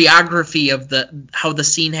choreography of how the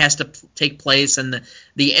scene has to take place and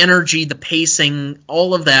the energy, the pacing,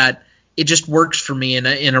 all of that, it just works for me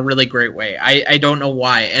in a really great way. I don't know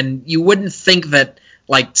why. And you wouldn't think that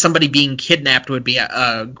like somebody being kidnapped would be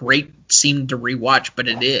a great scene to rewatch, but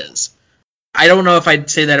it is. I don't know if I'd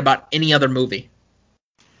say that about any other movie.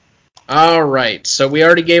 All right, so we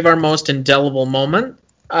already gave our most indelible moment.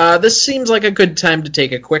 This seems like a good time to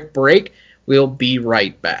take a quick break. We'll be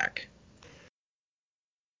right back.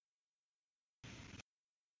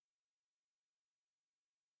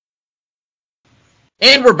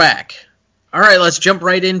 And we're back. All right, let's jump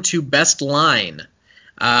right into Best Line.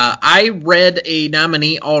 I read a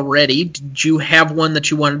nominee already. Did you have one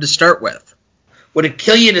that you wanted to start with? Would it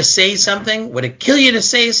kill you to say something? Would it kill you to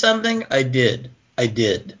say something? I did.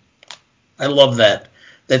 I love that.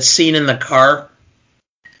 That scene in the car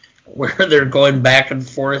where they're going back and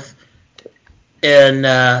forth, and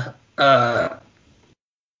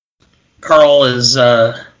Carl is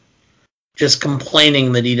just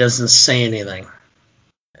complaining that he doesn't say anything.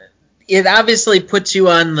 It obviously puts you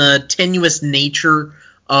on the tenuous nature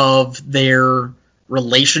of their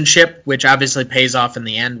relationship, which obviously pays off in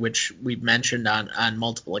the end, which we've mentioned on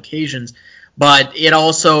multiple occasions. But it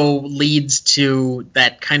also leads to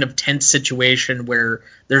that kind of tense situation where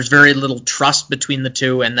there's very little trust between the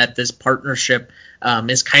two, and that this partnership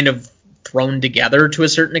is kind of thrown together to a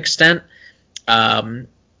certain extent.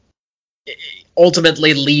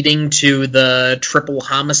 Ultimately leading to the triple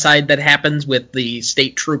homicide that happens with the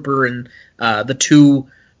state trooper and the two,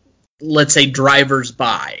 let's say, drivers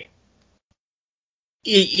by.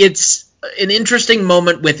 It's an interesting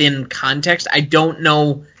moment within context. I don't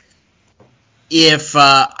know if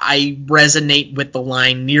I resonate with the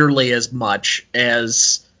line nearly as much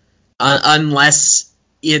as unless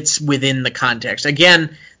it's within the context.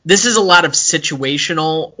 Again, this is a lot of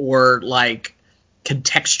situational or like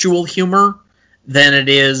contextual humor than it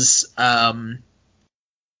is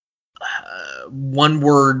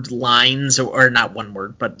one-word lines, or not one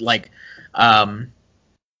word, but like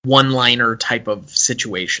one-liner type of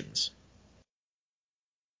situations.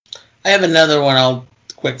 I have another one I'll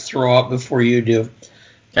quick throw up before you do.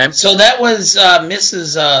 Okay. So that was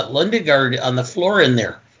Mrs. Lundegard on the floor in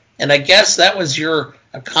there. And I guess that was your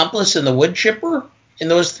accomplice in the wood chipper? And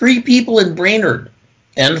those three people in Brainerd.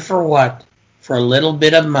 And for what? For a little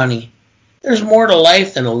bit of money. There's more to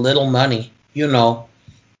life than a little money, you know.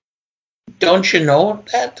 Don't you know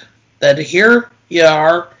that? That here you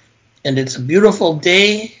are, and it's a beautiful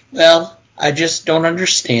day? Well, I just don't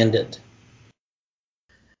understand it.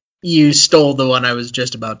 You stole the one I was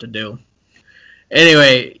just about to do.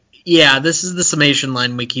 Anyway, yeah, this is the summation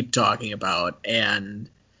line we keep talking about, and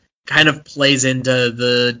kind of plays into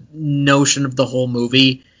the notion of the whole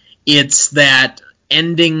movie. It's that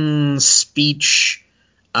ending speech.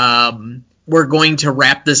 We're going to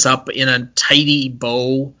wrap this up in a tidy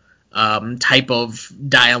bow type of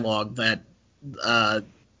dialogue that,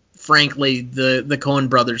 frankly, the Coen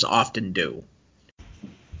brothers often do.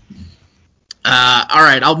 All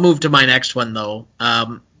right, I'll move to my next one, though.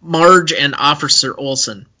 Marge and Officer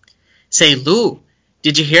Olson. Say, Lou,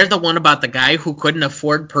 did you hear the one about the guy who couldn't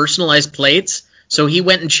afford personalized plates? So he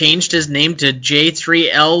went and changed his name to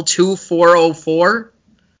J3L2404?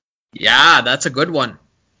 Yeah, that's a good one.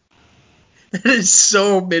 That is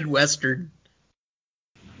so Midwestern.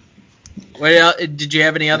 What else? Did you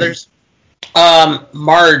have any others?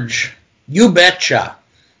 Marge, you betcha.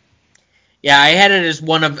 Yeah, I had it as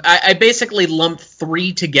one of... I basically lumped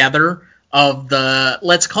three together of the...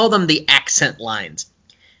 Let's call them the accent lines.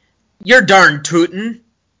 You're darn tootin'.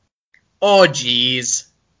 Oh, jeez.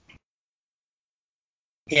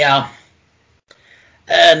 Yeah.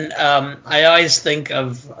 And I always think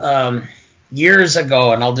of years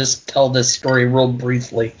ago, and I'll just tell this story real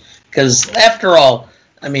briefly, because after all,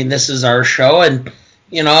 I mean, this is our show, and,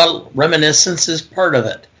 you know, reminiscence is part of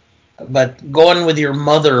it. But going with your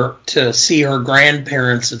mother to see her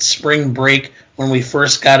grandparents at spring break when we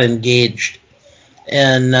first got engaged,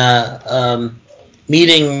 and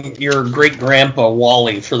meeting your great-grandpa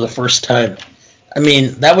Wally for the first time. I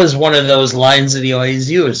mean, that was one of those lines that he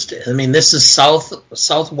always used. I mean, this is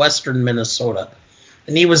southwestern Minnesota.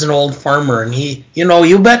 And he was an old farmer, and he, you know,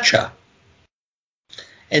 you betcha.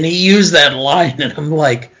 And he used that line, and I'm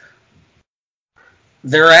like,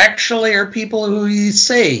 there actually are people who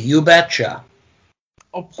say, you betcha.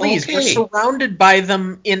 Oh, please, okay. We're surrounded by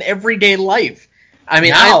them in everyday life. I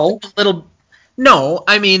mean, now, No,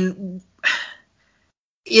 I mean,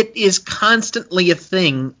 it is constantly a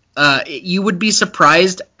thing. You would be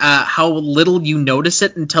surprised how little you notice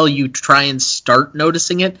it until you try and start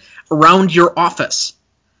noticing it around your office.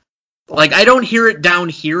 Like, I don't hear it down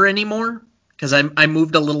here anymore because I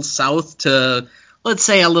moved a little south to, let's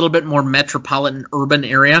say, a little bit more metropolitan urban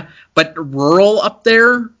area. But rural up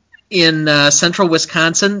there in central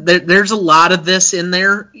Wisconsin, there's a lot of this in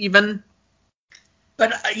there even.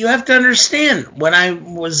 But you have to understand, when I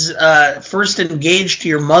was first engaged to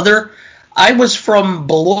your mother, I was from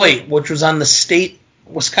Beloit, which was on the state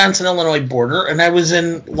Wisconsin-Illinois border, and I was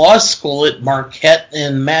in law school at Marquette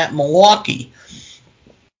and Milwaukee.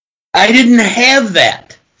 I didn't have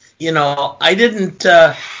that. You know, I didn't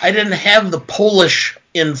have the Polish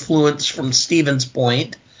influence from Stevens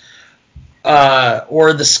Point,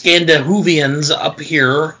 or the Scandinavians up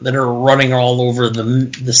here that are running all over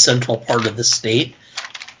the central part of the state.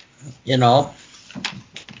 You know.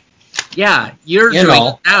 Yeah, you're doing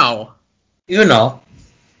it now. You know.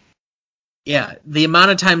 Yeah, the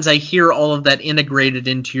amount of times I hear all of that integrated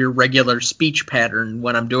into your regular speech pattern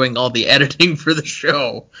when I'm doing all the editing for the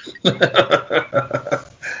show.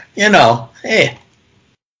 You know, hey.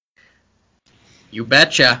 You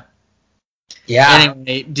betcha. Yeah.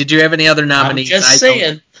 Anyway, did you have any other nominees? I'm just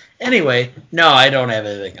saying. Anyway, no, I don't have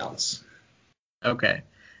anything else. Okay.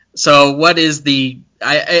 So what is the...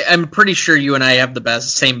 I'm pretty sure you and I have the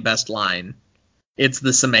same best line. It's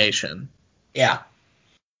the summation. Yeah.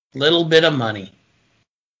 Little bit of money.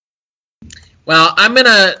 Well, I'm going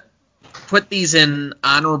to put these in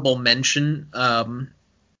honorable mention,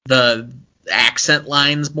 the accent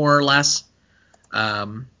lines, more or less. I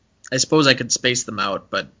suppose I could space them out,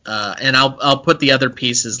 but and I'll put the other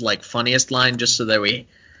pieces like funniest line just so that we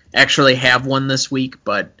actually have one this week,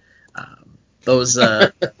 but those...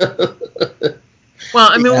 Well,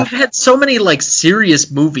 I mean, We've had so many, like,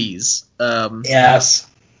 serious movies. Yes.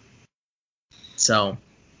 So,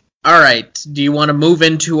 all right. Do you want to move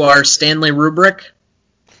into our Stanley rubric?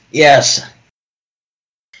 Yes.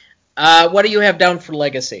 What do you have down for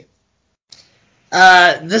legacy?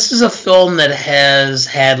 This is a film that has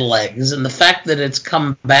had legs, and the fact that it's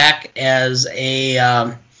come back as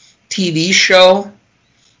a TV show,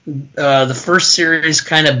 the first series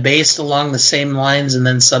kind of based along the same lines, and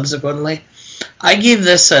then subsequently, I gave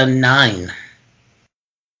this a 9.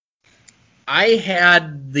 I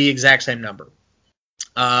had the exact same number.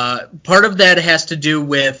 Part of that has to do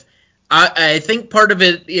with, I think part of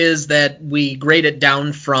it is that we grade it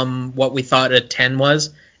down from what we thought a 10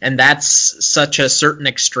 was, and that's such a certain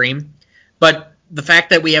extreme. But the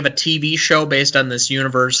fact that we have a TV show based on this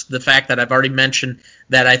universe, the fact that I've already mentioned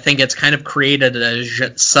that I think it's kind of created a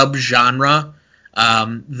subgenre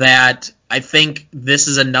that I think this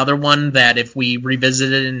is another one that if we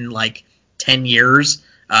revisit it in like 10 years,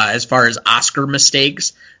 as far as Oscar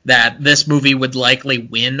mistakes, that this movie would likely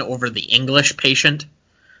win over The English Patient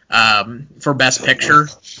for Best Picture.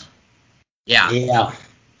 Yeah.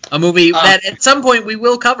 A movie that at some point we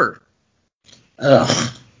will cover. Yeah.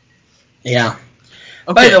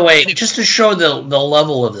 Okay. By the way, just to show the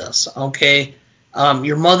level of this, okay,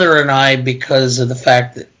 your mother and I, because of the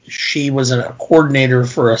fact that she was a coordinator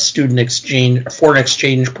for a foreign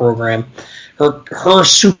exchange program, her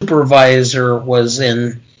supervisor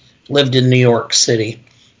lived in New York City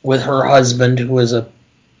with her husband, who was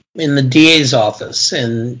in the DA's office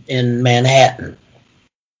in Manhattan.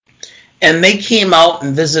 And they came out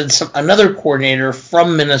and visited another coordinator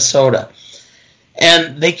from Minnesota.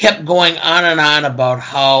 And they kept going on and on about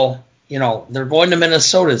how, they're going to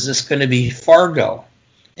Minnesota. Is this going to be Fargo?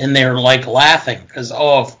 And they're like laughing because,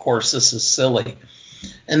 of course, this is silly.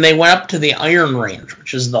 And they went up to the Iron Range,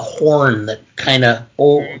 which is the horn that kind of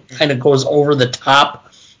goes over the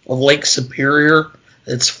top of Lake Superior.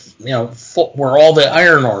 It's, where all the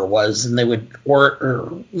iron ore was. And they would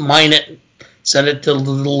or mine it, send it to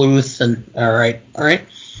Duluth, and all right.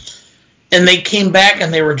 And they came back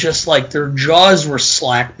and they were just like, their jaws were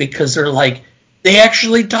slack because they're like, they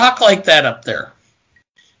actually talk like that up there.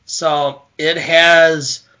 So it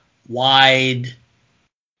has wide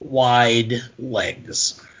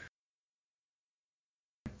legs.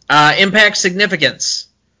 Impact significance.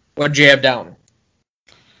 What'd you have down?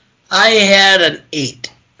 I had an 8.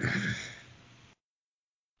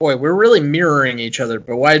 Boy, we're really mirroring each other,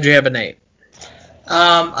 but why did you have an 8?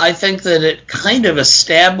 I think that it kind of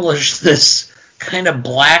established this kind of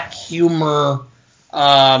black humor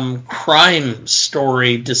crime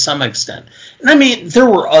story to some extent. And I mean, there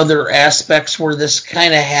were other aspects where this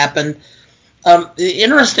kind of happened. The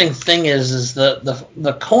interesting thing is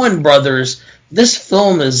the Coen brothers, this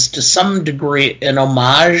film is to some degree an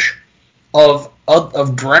homage of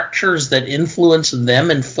directors that influenced them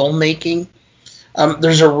in filmmaking.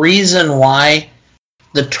 There's a reason why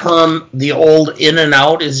the term "the old in and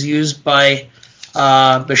out" is used by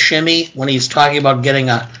Buscemi when he's talking about getting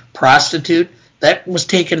a prostitute. That was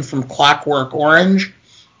taken from Clockwork Orange.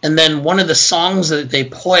 And then one of the songs that they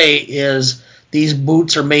play is "These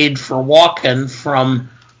Boots Are Made for Walkin'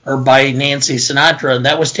 by Nancy Sinatra. And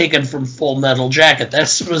that was taken from Full Metal Jacket.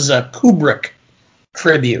 This was a Kubrick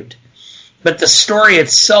tribute. But the story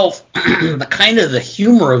itself, the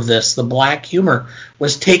humor of this, the black humor,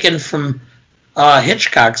 was taken from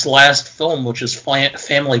Hitchcock's last film, which is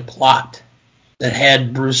Family Plot, that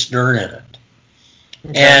had Bruce Dern in it.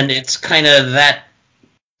 Okay. And it's kind of that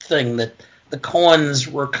thing that the Coens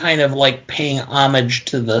were kind of like paying homage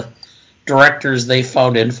to the directors they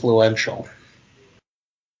found influential.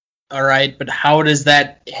 All right, but how does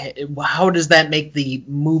that make the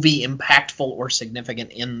movie impactful or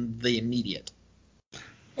significant in the immediate?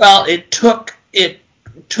 Well, it took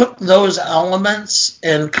those elements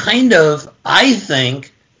and kind of, I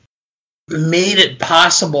think, made it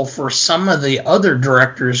possible for some of the other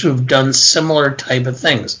directors who've done similar type of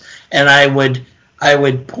things. And I would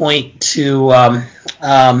point to why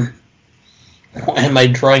am I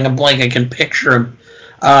drawing a blank? I can picture him.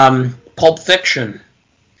 Pulp Fiction.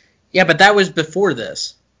 Yeah, but that was before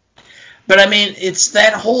this. But I mean, it's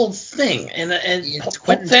that whole thing, and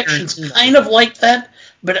Pulp Fiction's kind of like that.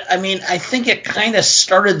 But I mean, I think it kind of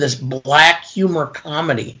started this black humor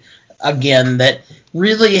comedy again that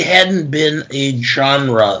really hadn't been a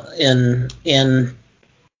genre in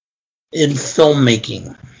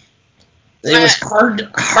filmmaking. It was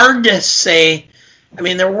hard to say. I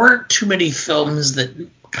mean, there weren't too many films that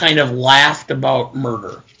kind of laughed about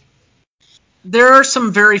murder. There are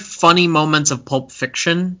some very funny moments of Pulp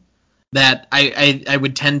Fiction that I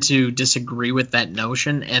would tend to disagree with that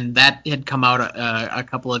notion, and that had come out a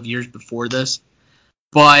couple of years before this.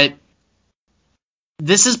 But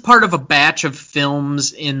this is part of a batch of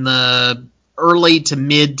films in the early to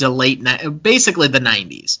mid to late, basically the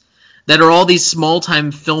 90s, that are all these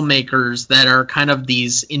small-time filmmakers that are kind of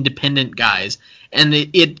these independent guys. And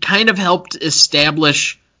it kind of helped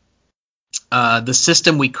establish the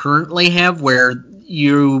system we currently have, where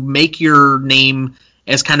you make your name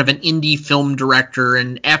as kind of an indie film director,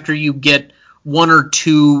 and after you get one or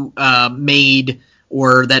two made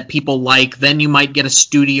or that people like, then you might get a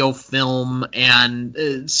studio film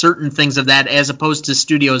and certain things of that, as opposed to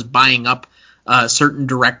studios buying up certain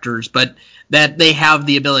directors, but that they have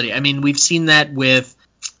the ability. I mean, we've seen that with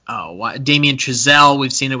Damien Chazelle,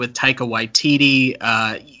 we've seen it with Taika Waititi,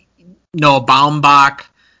 Noah Baumbach.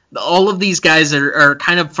 All of these guys are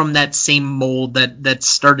kind of from that same mold that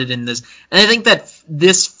started in this. And I think that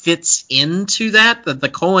this fits into that the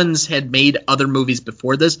Coens had made other movies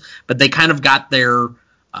before this, but they kind of got their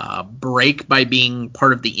break by being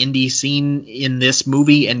part of the indie scene in this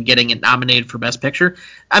movie and getting it nominated for Best Picture.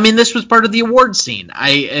 I mean, this was part of the award scene.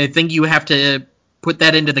 I think you have to put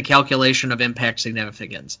that into the calculation of impact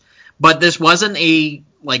significance. But this wasn't a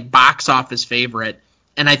box office favorite.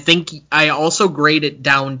 And I think I also grade it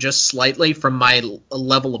down just slightly from my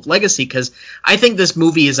level of legacy because I think this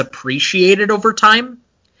movie is appreciated over time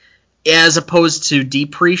as opposed to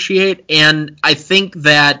depreciate. And I think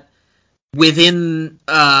that within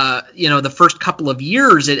the first couple of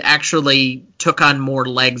years, it actually took on more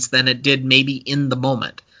legs than it did maybe in the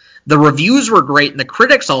moment. The reviews were great and the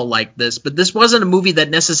critics all liked this, but this wasn't a movie that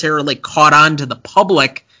necessarily caught on to the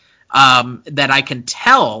public that I can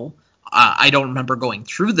tell. I don't remember going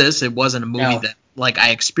through this. It wasn't a movie that I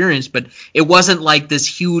experienced, but it wasn't like this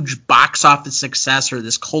huge box office success or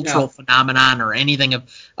this cultural phenomenon or anything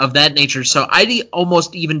of that nature. So I'd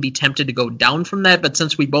almost even be tempted to go down from that, but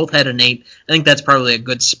since we both had an 8, I think that's probably a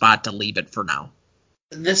good spot to leave it for now.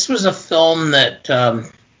 This was a film that,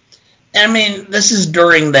 this is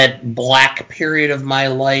during that black period of my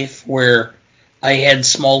life where I had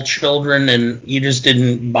small children, and you just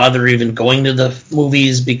didn't bother even going to the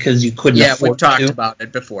movies because you couldn't afford to. Yeah, we've talked about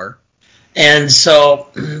it before. And so,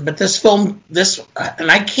 but this film,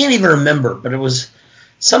 and I can't even remember, but it was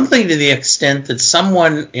something to the extent that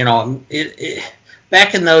someone,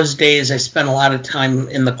 back in those days, I spent a lot of time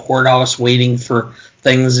in the courthouse waiting for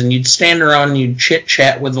things, and you'd stand around and you'd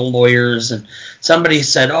chit-chat with the lawyers, and somebody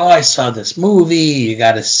said, oh, I saw this movie, you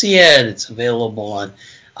got to see it, it's available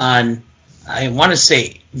on I want to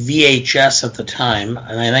say VHS at the time,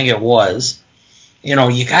 and I think it was. You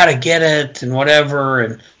got to get it and whatever.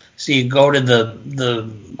 And so you go to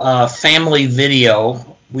the Family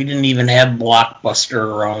Video. We didn't even have Blockbuster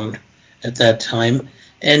around at that time,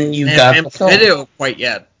 and you got the film. Video quite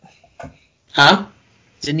yet. Huh?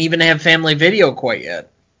 Didn't even have Family Video quite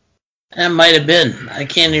yet. That might have been. I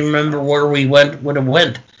can't even remember where we would have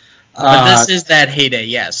went. But this is that heyday.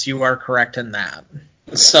 Yes, you are correct in that.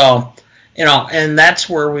 So. And that's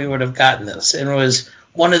where we would have gotten this. And it was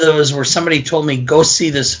one of those where somebody told me, go see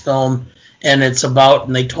this film, and it's about,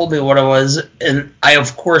 and they told me what it was, and I,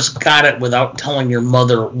 of course, got it without telling your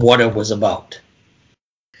mother what it was about.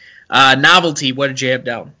 Novelty, what did you have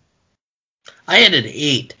down? I had an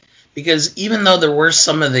 8, because even though there were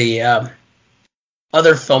some of the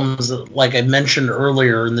other films, that, like I mentioned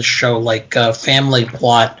earlier in the show, like Family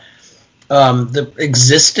Plot, that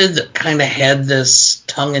existed that kind of had this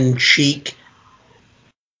tongue-in-cheek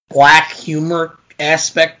black humor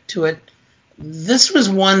aspect to it. This was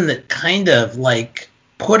one that kind of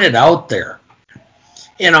put it out there,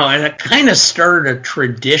 and it kind of started a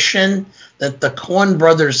tradition that the Coen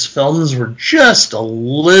brothers films were just a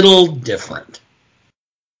little different.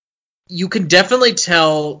 You can definitely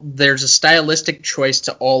tell there's a stylistic choice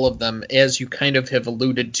to all of them, as you kind of have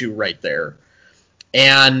alluded to right there.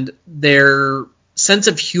 And their sense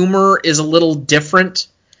of humor is a little different,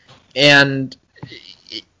 and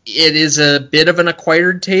it is a bit of an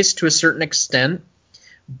acquired taste to a certain extent,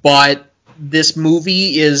 but this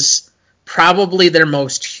movie is probably their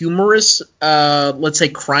most humorous, let's say,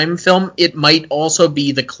 crime film. It might also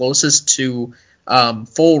be the closest to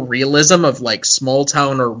full realism of small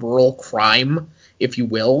town or rural crime, if you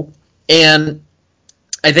will. And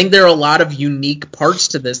I think there are a lot of unique parts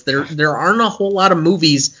to this. There aren't a whole lot of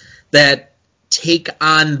movies that take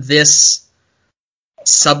on this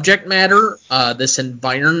subject matter, this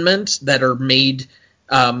environment, that are made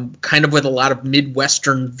kind of with a lot of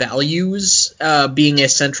Midwestern values being a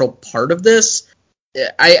central part of this.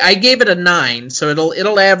 I gave it a 9, so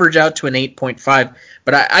it'll average out to an 8.5.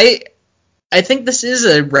 But I think this is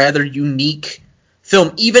a rather unique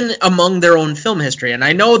film, even among their own film history. And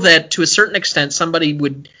I know that to a certain extent somebody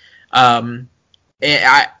would, I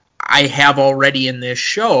have already in this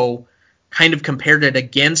show kind of compared it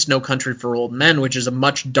against No Country for Old Men, which is a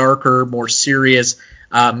much darker, more serious,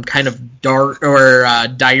 kind of dark or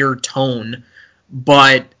dire tone.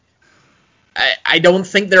 But I don't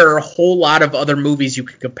think there are a whole lot of other movies you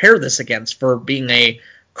could compare this against for being a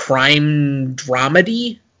crime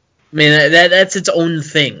dramedy. I mean, that's its own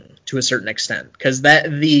thing to a certain extent, because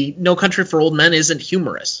the No Country for Old Men isn't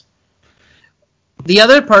humorous. The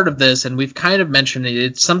other part of this, and we've kind of mentioned it,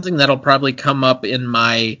 it's something that'll probably come up in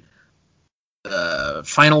my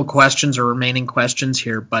final questions or remaining questions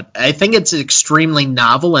here, but I think it's extremely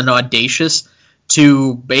novel and audacious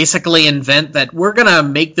to basically invent that we're going to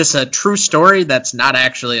make this a true story that's not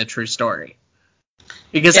actually a true story.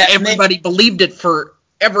 Because everybody believed it for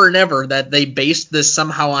ever and ever that they based this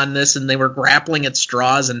somehow on this, and they were grappling at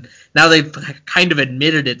straws, and now they've kind of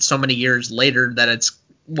admitted it so many years later that it's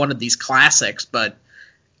one of these classics, but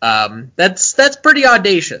that's pretty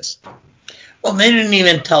audacious. Well, they didn't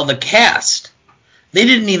even tell the cast. They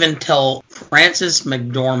didn't even tell Frances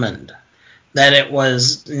McDormand that it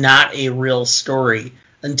was not a real story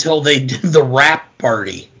until they did the wrap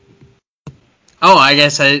party. Oh, I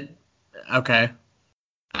guess okay.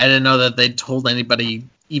 I didn't know that they told anybody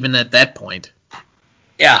even at that point.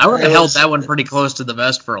 Yeah. I would have held that one pretty close to the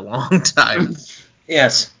vest for a long time.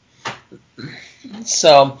 Yes.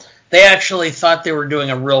 So, they actually thought they were doing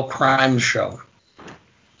a real crime show.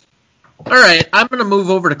 All right, I'm going to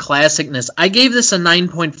move over to classicness. I gave this a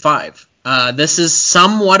 9.5. This is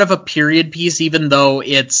somewhat of a period piece, even though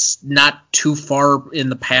it's not too far in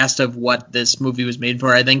the past of what this movie was made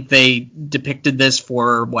for. I think they depicted this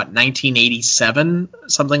for, 1987?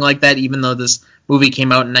 Something like that, even though this movie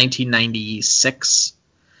came out in 1996.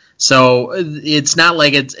 So it's not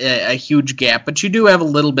like it's a huge gap, but you do have a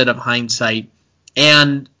little bit of hindsight.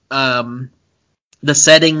 And the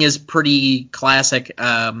setting is pretty classic.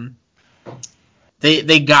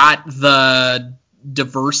 They got the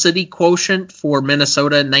diversity quotient for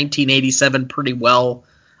Minnesota in 1987 pretty well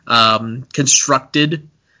constructed,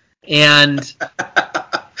 and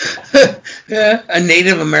a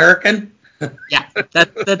Native American. Yeah,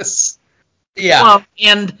 that's yeah. Well,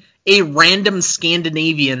 and a random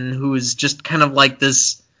Scandinavian who's just kind of like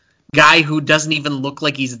this guy who doesn't even look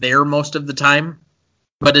like he's there most of the time,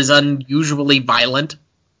 but is unusually violent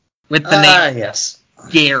with the name yes.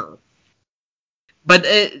 Gare. But,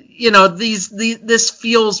 this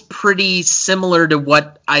feels pretty similar to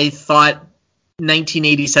what I thought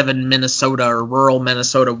 1987 Minnesota or rural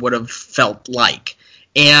Minnesota would have felt like.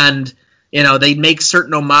 And, they make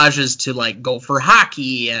certain homages to, Gopher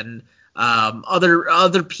hockey and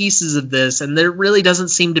other pieces of this, and there really doesn't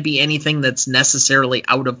seem to be anything that's necessarily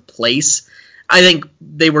out of place. I think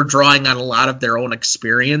they were drawing on a lot of their own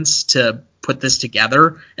experience to put this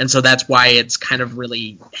together, and so that's why it's kind of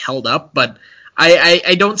really held up, but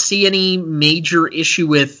I don't see any major issue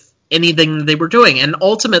with anything they were doing. And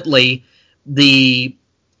ultimately,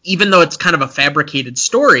 even though it's kind of a fabricated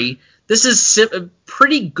story, this is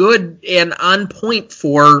pretty good and on point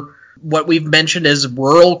for what we've mentioned as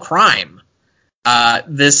rural crime.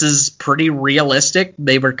 This is pretty realistic.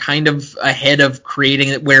 They were kind of ahead of creating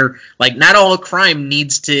it where, not all crime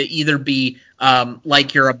needs to either be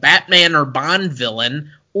you're a Batman or Bond villain,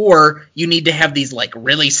 or you need to have these,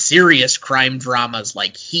 really serious crime dramas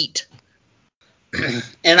like Heat.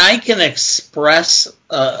 And I can express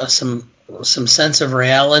some sense of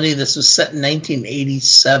reality. This was set in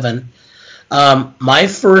 1987. My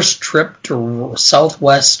first trip to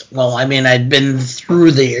Southwest, I'd been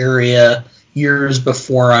through the area years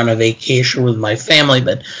before on a vacation with my family,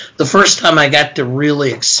 but the first time I got to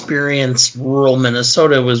really experience rural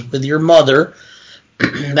Minnesota was with your mother.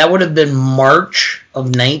 That would have been March of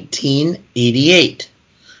 1988.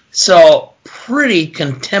 So pretty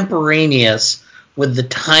contemporaneous with the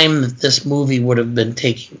time that this movie would have been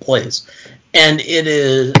taking place. And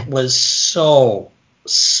was so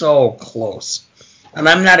close. And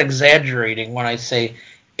I'm not exaggerating when I say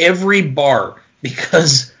every bar,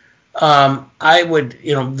 because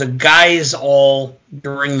the guys all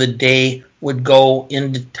during the day would go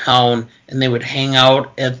into town and they would hang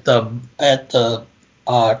out at the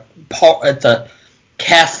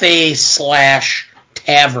cafe /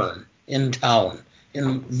 tavern in town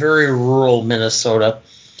in very rural Minnesota,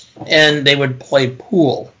 and they would play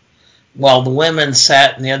pool while the women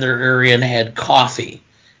sat in the other area and had coffee,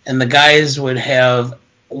 and the guys would have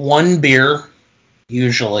one beer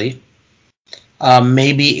usually,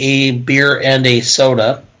 maybe a beer and a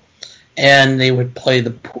soda, and they would play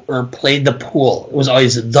the pool. It was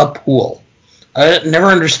always the pool. I never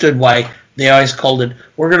understood why they always called it,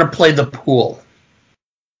 we're going to play the pool.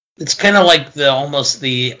 It's kind of like almost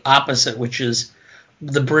the opposite, which is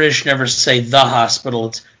the British never say the hospital.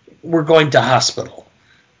 It's, we're going to hospital.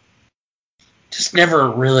 Just never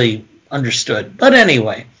really understood. But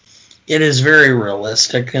anyway, it is very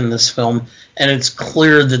realistic in this film, and it's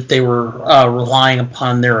clear that they were relying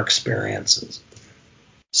upon their experiences.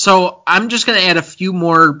 So I'm just going to add a few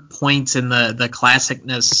more points in the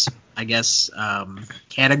classicness, I guess,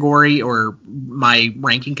 category or my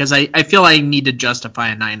ranking, because I feel I need to justify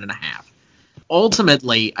a 9.5.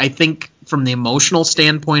 Ultimately, I think from the emotional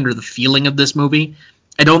standpoint or the feeling of this movie,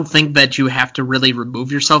 I don't think that you have to really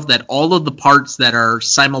remove yourself, that all of the parts that are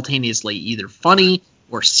simultaneously either funny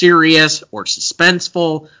or serious or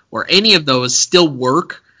suspenseful or any of those still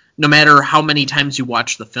work, no matter how many times you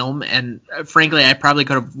watch the film. And frankly, I probably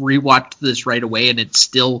could have rewatched this right away, and it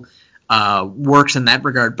still works in that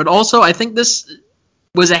regard. But also, I think this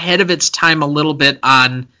was ahead of its time a little bit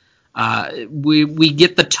on. We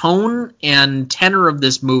get the tone and tenor of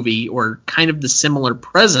this movie, or kind of the similar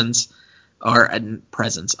premise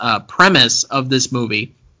of this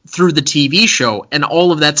movie through the TV show, and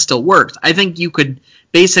all of that still works. I think you could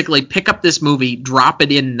basically pick up this movie, drop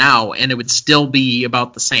it in now, and it would still be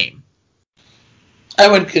about the same. I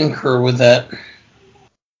would concur with that.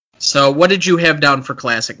 So what did you have down for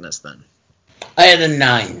classicness then? I had a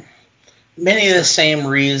 9. Many of the same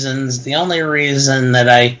reasons. The only reason that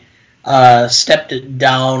I stepped it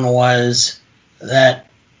down was that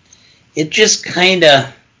it just kind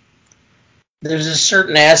of, there's a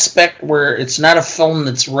certain aspect where it's not a film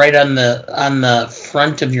that's right on the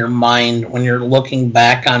front of your mind when you're looking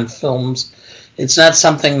back on films. It's not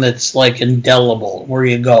something that's like indelible where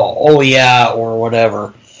you go, oh yeah, or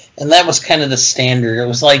whatever. And that was kind of the standard. It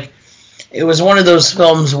was one of those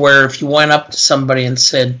films where if you went up to somebody and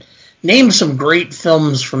said, name some great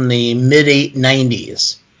films from the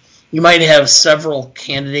mid-90s, you might have several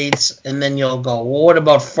candidates, and then you'll go, well, what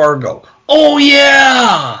about Fargo? Oh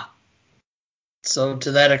yeah! So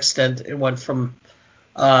to that extent, it went from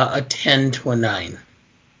a 10 to a 9.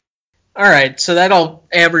 All right, so that'll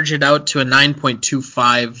average it out to a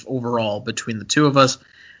 9.25 overall between the two of us.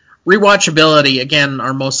 Rewatchability, again,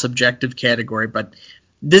 our most subjective category, but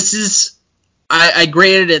this is, I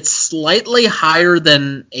graded it slightly higher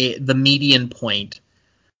than the median point,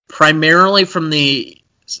 primarily from the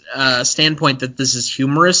standpoint that this is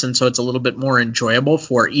humorous, and so it's a little bit more enjoyable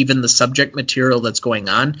for even the subject material that's going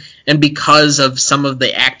on, and because of some of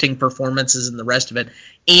the acting performances and the rest of it,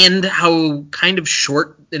 and how kind of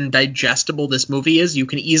short and digestible this movie is. You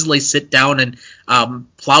can easily sit down and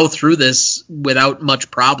plow through this without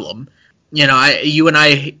much problem. You know, you and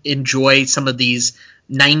I enjoy some of these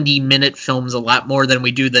 90-minute films a lot more than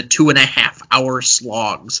we do the 2.5-hour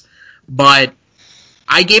slogs, but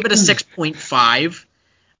I gave it a 6.5.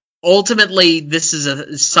 Ultimately, this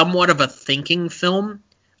is somewhat of a thinking film.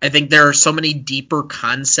 I think there are so many deeper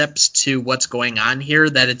concepts to what's going on here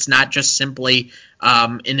that it's not just simply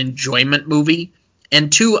an enjoyment movie.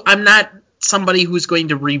 And 2, I'm not somebody who's going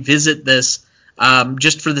to revisit this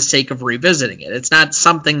just for the sake of revisiting it. It's not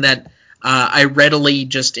something that I readily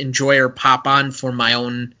just enjoy or pop on for my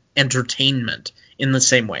own entertainment in the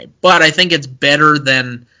same way. But I think it's better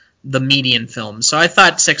than the median film. So I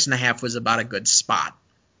thought 6.5 was about a good spot.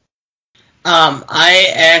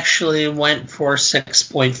 I actually went for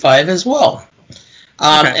 6.5 as well.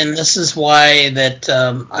 Okay. And this is why that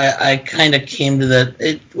I kind of came to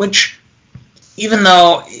that, which even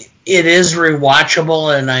though it is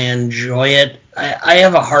rewatchable and I enjoy it, I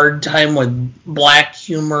have a hard time with black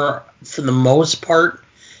humor for the most part.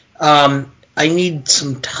 I need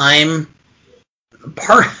some time.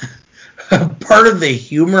 Part of the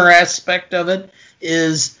humor aspect of it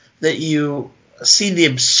is that you see the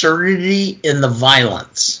absurdity in the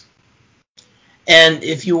violence. And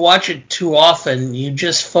if you watch it too often, you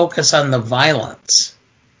just focus on the violence.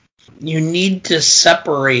 You need to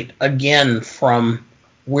separate again from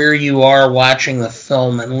where you are watching the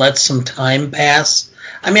film and let some time pass.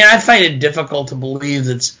 I mean, I find it difficult to believe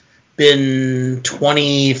it's been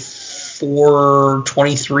 24,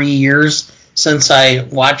 23 years since I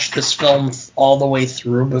watched this film all the way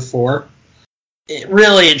through before.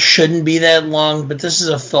 It shouldn't be that long, but this is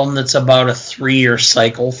a film that's about a 3-year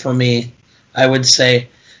cycle for me, I would say.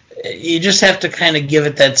 You just have to kind of give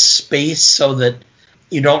it that space so that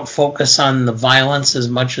you don't focus on the violence as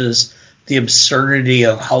much as the absurdity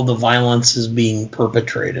of how the violence is being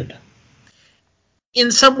perpetrated.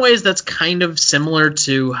 In some ways, that's kind of similar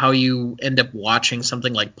to how you end up watching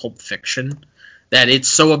something like Pulp Fiction, that it's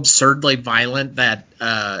so absurdly violent that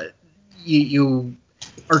you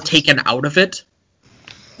are taken out of it.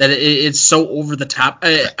 That it's so over the top.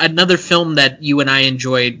 Another film that you and I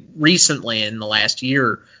enjoyed recently in the last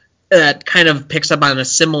year that kind of picks up on a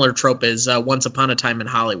similar trope is Once Upon a Time in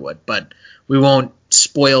Hollywood, but we won't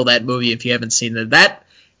spoil that movie if you haven't seen it. That,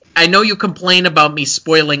 I know you complain about me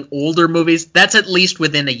spoiling older movies. That's at least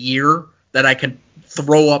within a year that I can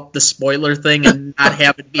throw up the spoiler thing and not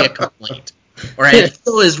have it be a complaint. All right, it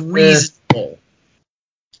still is reasonable.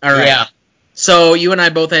 All right. Yeah. So you and I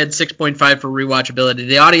both had 6.5 for rewatchability.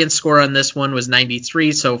 The audience score on this one was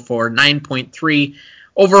 93, so for 9.3.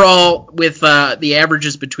 Overall, with the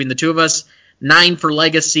averages between the two of us, 9 for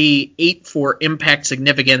legacy, 8 for impact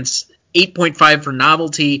significance, 8.5 for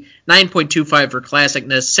novelty, 9.25 for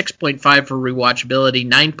classicness, 6.5 for rewatchability,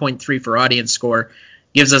 9.3 for audience score.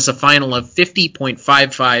 gives us a final of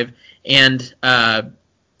 50.55. And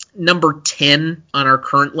number 10 on our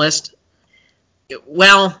current list,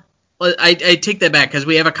 well, I take that back because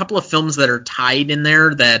we have a couple of films that are tied in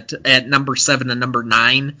there that at number 7 and number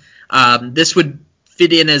 9. This would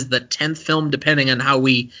fit in as the 10th film depending on how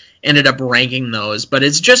we ended up ranking those. But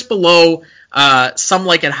it's just below Some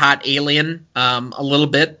Like It Hot, Alien a little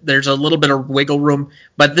bit. There's a little bit of wiggle room.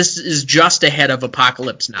 But this is just ahead of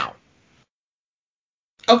Apocalypse Now.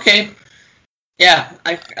 Okay. Yeah,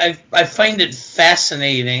 I find it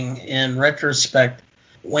fascinating in retrospect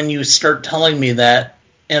when you start telling me that,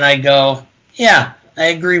 and I go, yeah, I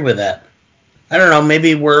agree with that. I don't know,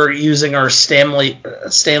 maybe we're using our Stanley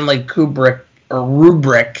Kubrick, or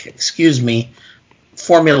rubric,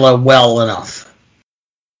 formula well enough.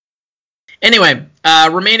 Anyway,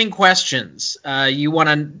 remaining questions. You want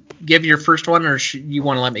to give your first one, or you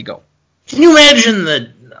want to let me go? Can you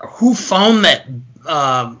imagine who found that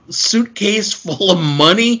suitcase full of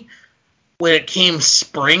money when it came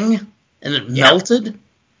spring and it melted?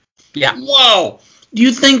 Yeah. Whoa! Do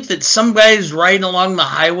you think that some guy's riding along the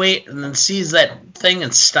highway and then sees that thing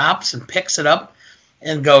and stops and picks it up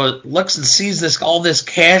and looks and sees all this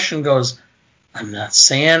cash and goes, I'm not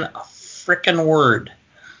saying a frickin' word.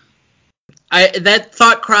 That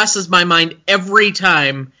thought crosses my mind every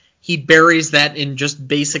time he buries that in just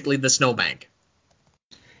basically the snowbank.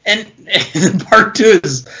 And the part two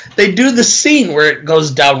is they do the scene where it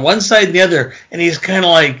goes down one side and the other, and he's kind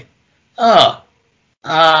of like, how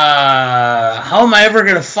am I ever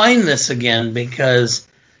going to find this again? Because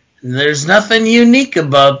there's nothing unique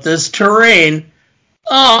about this terrain.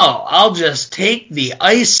 Oh, I'll just take the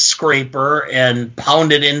ice scraper and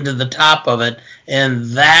pound it into the top of it, and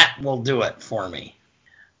that will do it for me.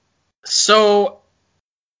 So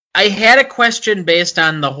I had a question based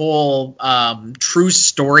on the whole true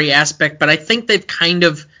story aspect, but I think they've kind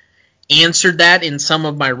of answered that in some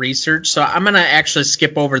of my research, so I'm going to actually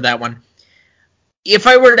skip over that one. If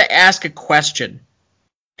I were to ask a question,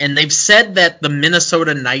 and they've said that the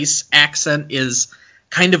Minnesota Nice accent is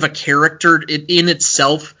kind of a character in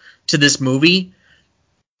itself to this movie,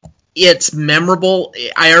 it's memorable.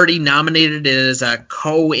 I already nominated it as a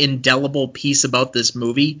co-indelible piece about this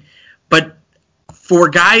movie, but for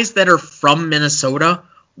guys that are from Minnesota,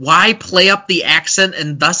 why play up the accent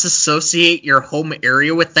and thus associate your home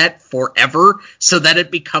area with that forever so that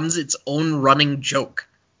it becomes its own running joke?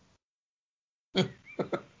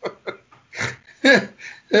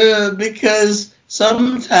 Because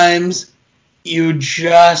sometimes you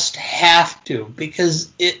just have to,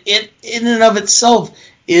 because it in and of itself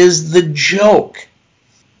is the joke.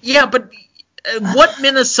 Yeah, but what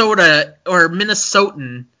Minnesota or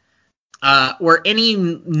Minnesotan or any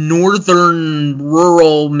northern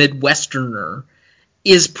rural Midwesterner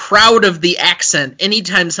is proud of the accent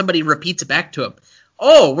anytime somebody repeats it back to him?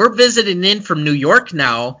 Oh, we're visiting in from New York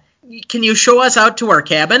now. Can you show us out to our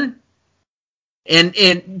cabin?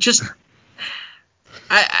 And just,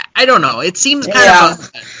 I don't know. It seems kind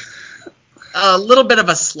of a little bit of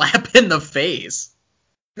a slap in the face.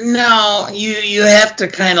 No, you have to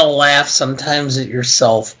kind of laugh sometimes at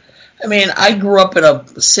yourself. I mean, I grew up in a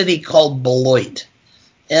city called Beloit,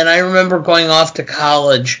 and I remember going off to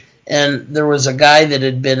college, and there was a guy that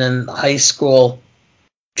had been in high school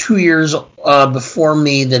 2 years before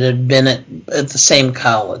me that had been at the same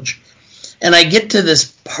college. And I get to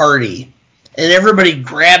this party, and everybody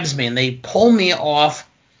grabs me, and they pull me off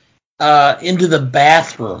into the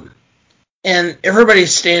bathroom. And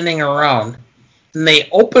everybody's standing around, and they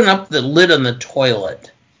open up the lid on the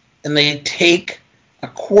toilet, and they take a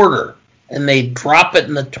quarter, and they drop it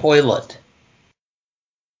in the toilet,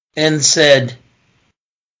 and said,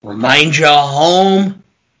 remind you of home?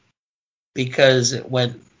 Because it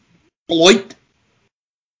went bloit.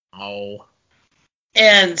 Oh.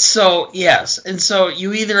 And so, yes. And so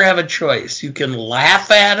you either have a choice. You can laugh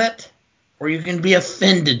at it, or you can be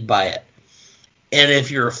offended by it. And if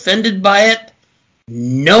you're offended by it,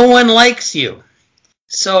 no one likes you.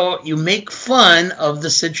 So you make fun of the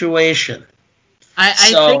situation. I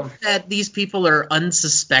think that these people are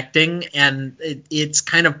unsuspecting, and it's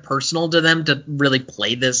kind of personal to them to really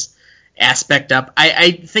play this aspect up.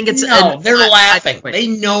 I think it's they're laughing. They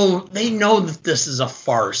know that this is a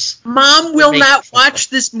farce. Mom will not watch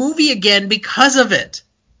this movie again because of it.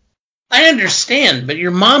 I understand, but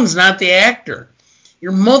your mom's not the actor.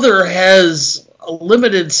 Your mother has a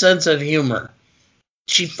limited sense of humor.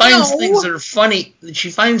 She finds things that are funny.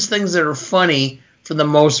 She finds things that are funny for the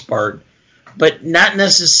most part, but not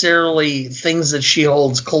necessarily things that she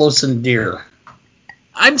holds close and dear.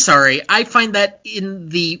 I'm sorry. I find that in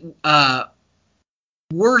the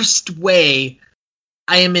worst way.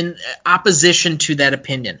 I am in opposition to that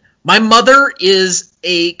opinion. My mother is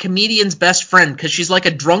a comedian's best friend because she's like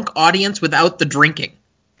a drunk audience without the drinking.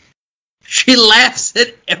 She laughs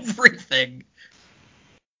at everything.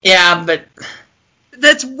 Yeah, but...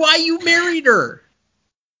 That's why you married her.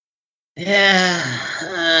 Yeah.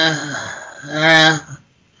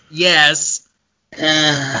 Yes.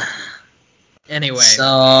 Anyway. So...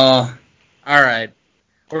 All right.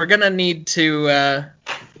 We're going to need to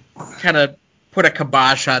kind of put a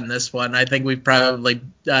kibosh on this one. I think we've probably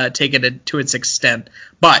taken it to its extent.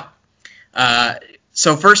 But,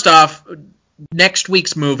 so first off, next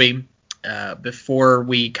week's movie, before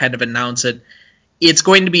we kind of announce it, it's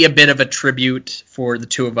going to be a bit of a tribute for the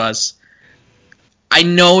two of us. I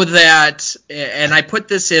know that, and I put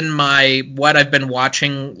this in my What I've Been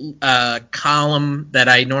Watching column that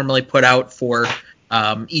I normally put out for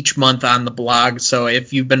each month on the blog. So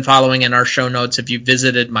if you've been following in our show notes, if you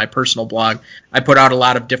visited my personal blog, I put out a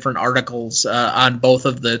lot of different articles on both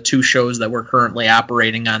of the two shows that we're currently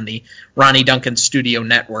operating on the Ronnie Duncan Studio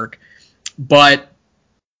Network. But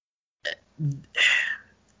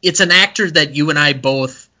it's an actor that you and I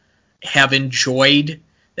both have enjoyed,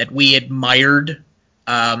 that we admired,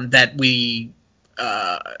 that we...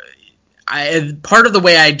 part of the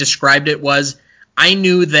way I described it was I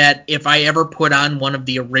knew that if I ever put on one of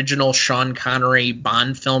the original Sean Connery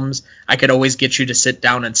Bond films, I could always get you to sit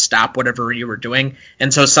down and stop whatever you were doing.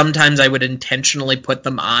 And so sometimes I would intentionally put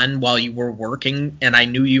them on while you were working, and I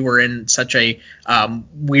knew you were in such a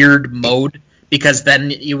weird mode, because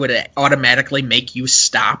then it would automatically make you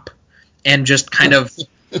stop and just kind of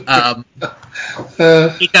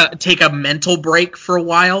take a mental break for a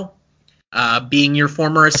while, being your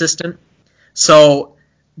former assistant. So,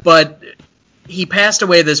 but... he passed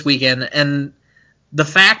away this weekend, and the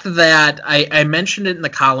fact that I mentioned it in the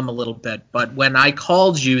column a little bit, but when I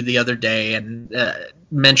called you the other day and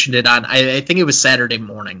mentioned it on, I think it was Saturday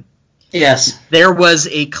morning. Yes. There was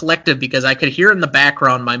a collective, because I could hear in the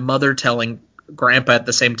background my mother telling Grandpa at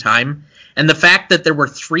the same time, and the fact that there were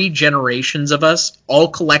 3 generations of us all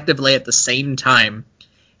collectively at the same time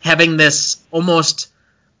having this almost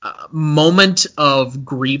moment of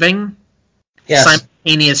grieving, yes,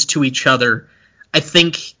 simultaneous to each other, I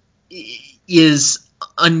think is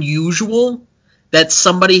unusual that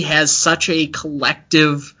somebody has such a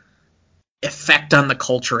collective effect on the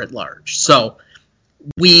culture at large. So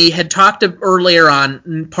we had talked earlier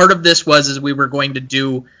on, part of this was we were going to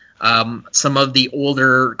do some of the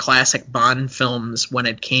older classic Bond films when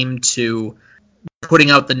it came to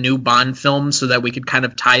putting out the new Bond film so that we could kind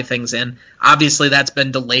of tie things in. Obviously that's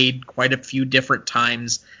been delayed quite a few different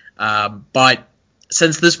times, but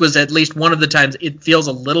since this was at least one of the times, it feels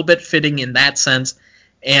a little bit fitting in that sense.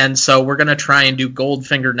 And so we're going to try and do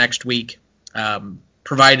Goldfinger next week,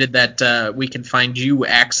 provided that we can find you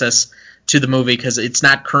access to the movie, because it's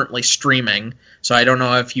not currently streaming. So I don't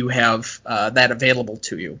know if you have that available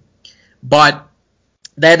to you. But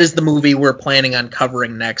that is the movie we're planning on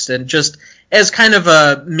covering next, and just as kind of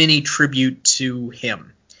a mini tribute to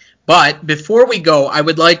him. But before we go, I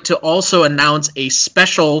would like to also announce a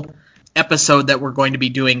special episode that we're going to be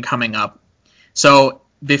doing coming up. So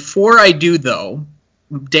before I do, though,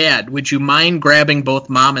 Dad, would you mind grabbing both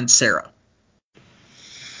Mom and Sarah?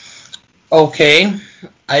 Okay.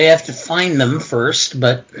 I have to find them first,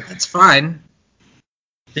 but... That's fine.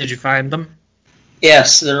 Did you find them?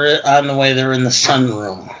 Yes, they're on the way. They're in the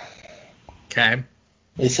sunroom. Okay.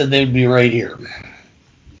 They said they'd be right here.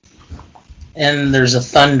 And there's a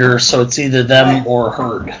thunder, so it's either them or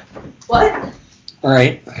Herd. What? All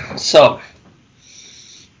right, so,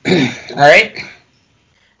 all right.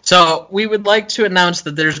 So we would like to announce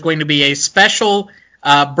that there's going to be a special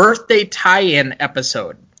birthday tie-in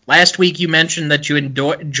episode. Last week you mentioned that you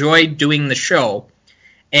enjoyed doing the show,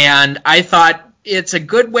 and I thought it's a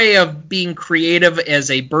good way of being creative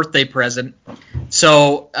as a birthday present.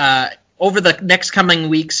 So over the next coming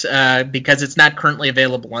weeks, because it's not currently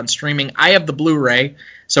available on streaming, I have the Blu-ray,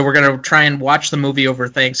 so we're going to try and watch the movie over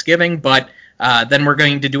Thanksgiving, but then we're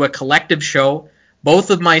going to do a collective show.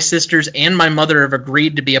 Both of my sisters and my mother have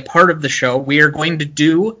agreed to be a part of the show. We are going to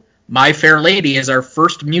do My Fair Lady as our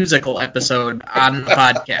first musical episode on the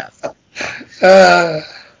podcast. All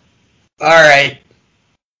right.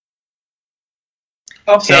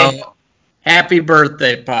 Okay. So, happy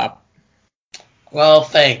birthday, Pop. Well,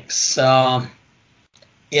 thanks. Yeah.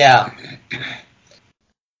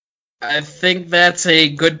 I think that's a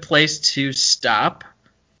good place to stop.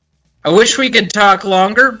 I wish we could talk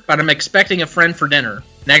longer, but I'm expecting a friend for dinner.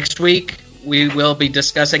 Next week, we will be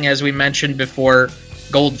discussing, as we mentioned before,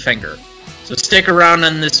 Goldfinger. So stick around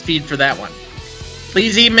on this feed for that one.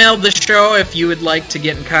 Please email the show if you would like to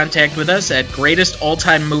get in contact with us at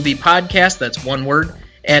greatestalltimemoviepodcast, that's one word,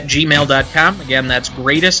 at gmail.com. Again, that's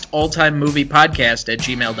greatestalltimemoviepodcast at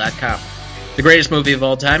gmail.com. The Greatest Movie of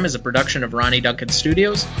All Time is a production of Ronnie Duncan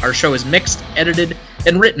Studios. Our show is mixed, edited,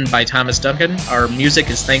 and written by Thomas Duncan. Our music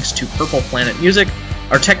is thanks to Purple Planet Music.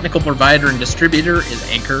 Our technical provider and distributor is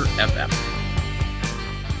Anchor FM.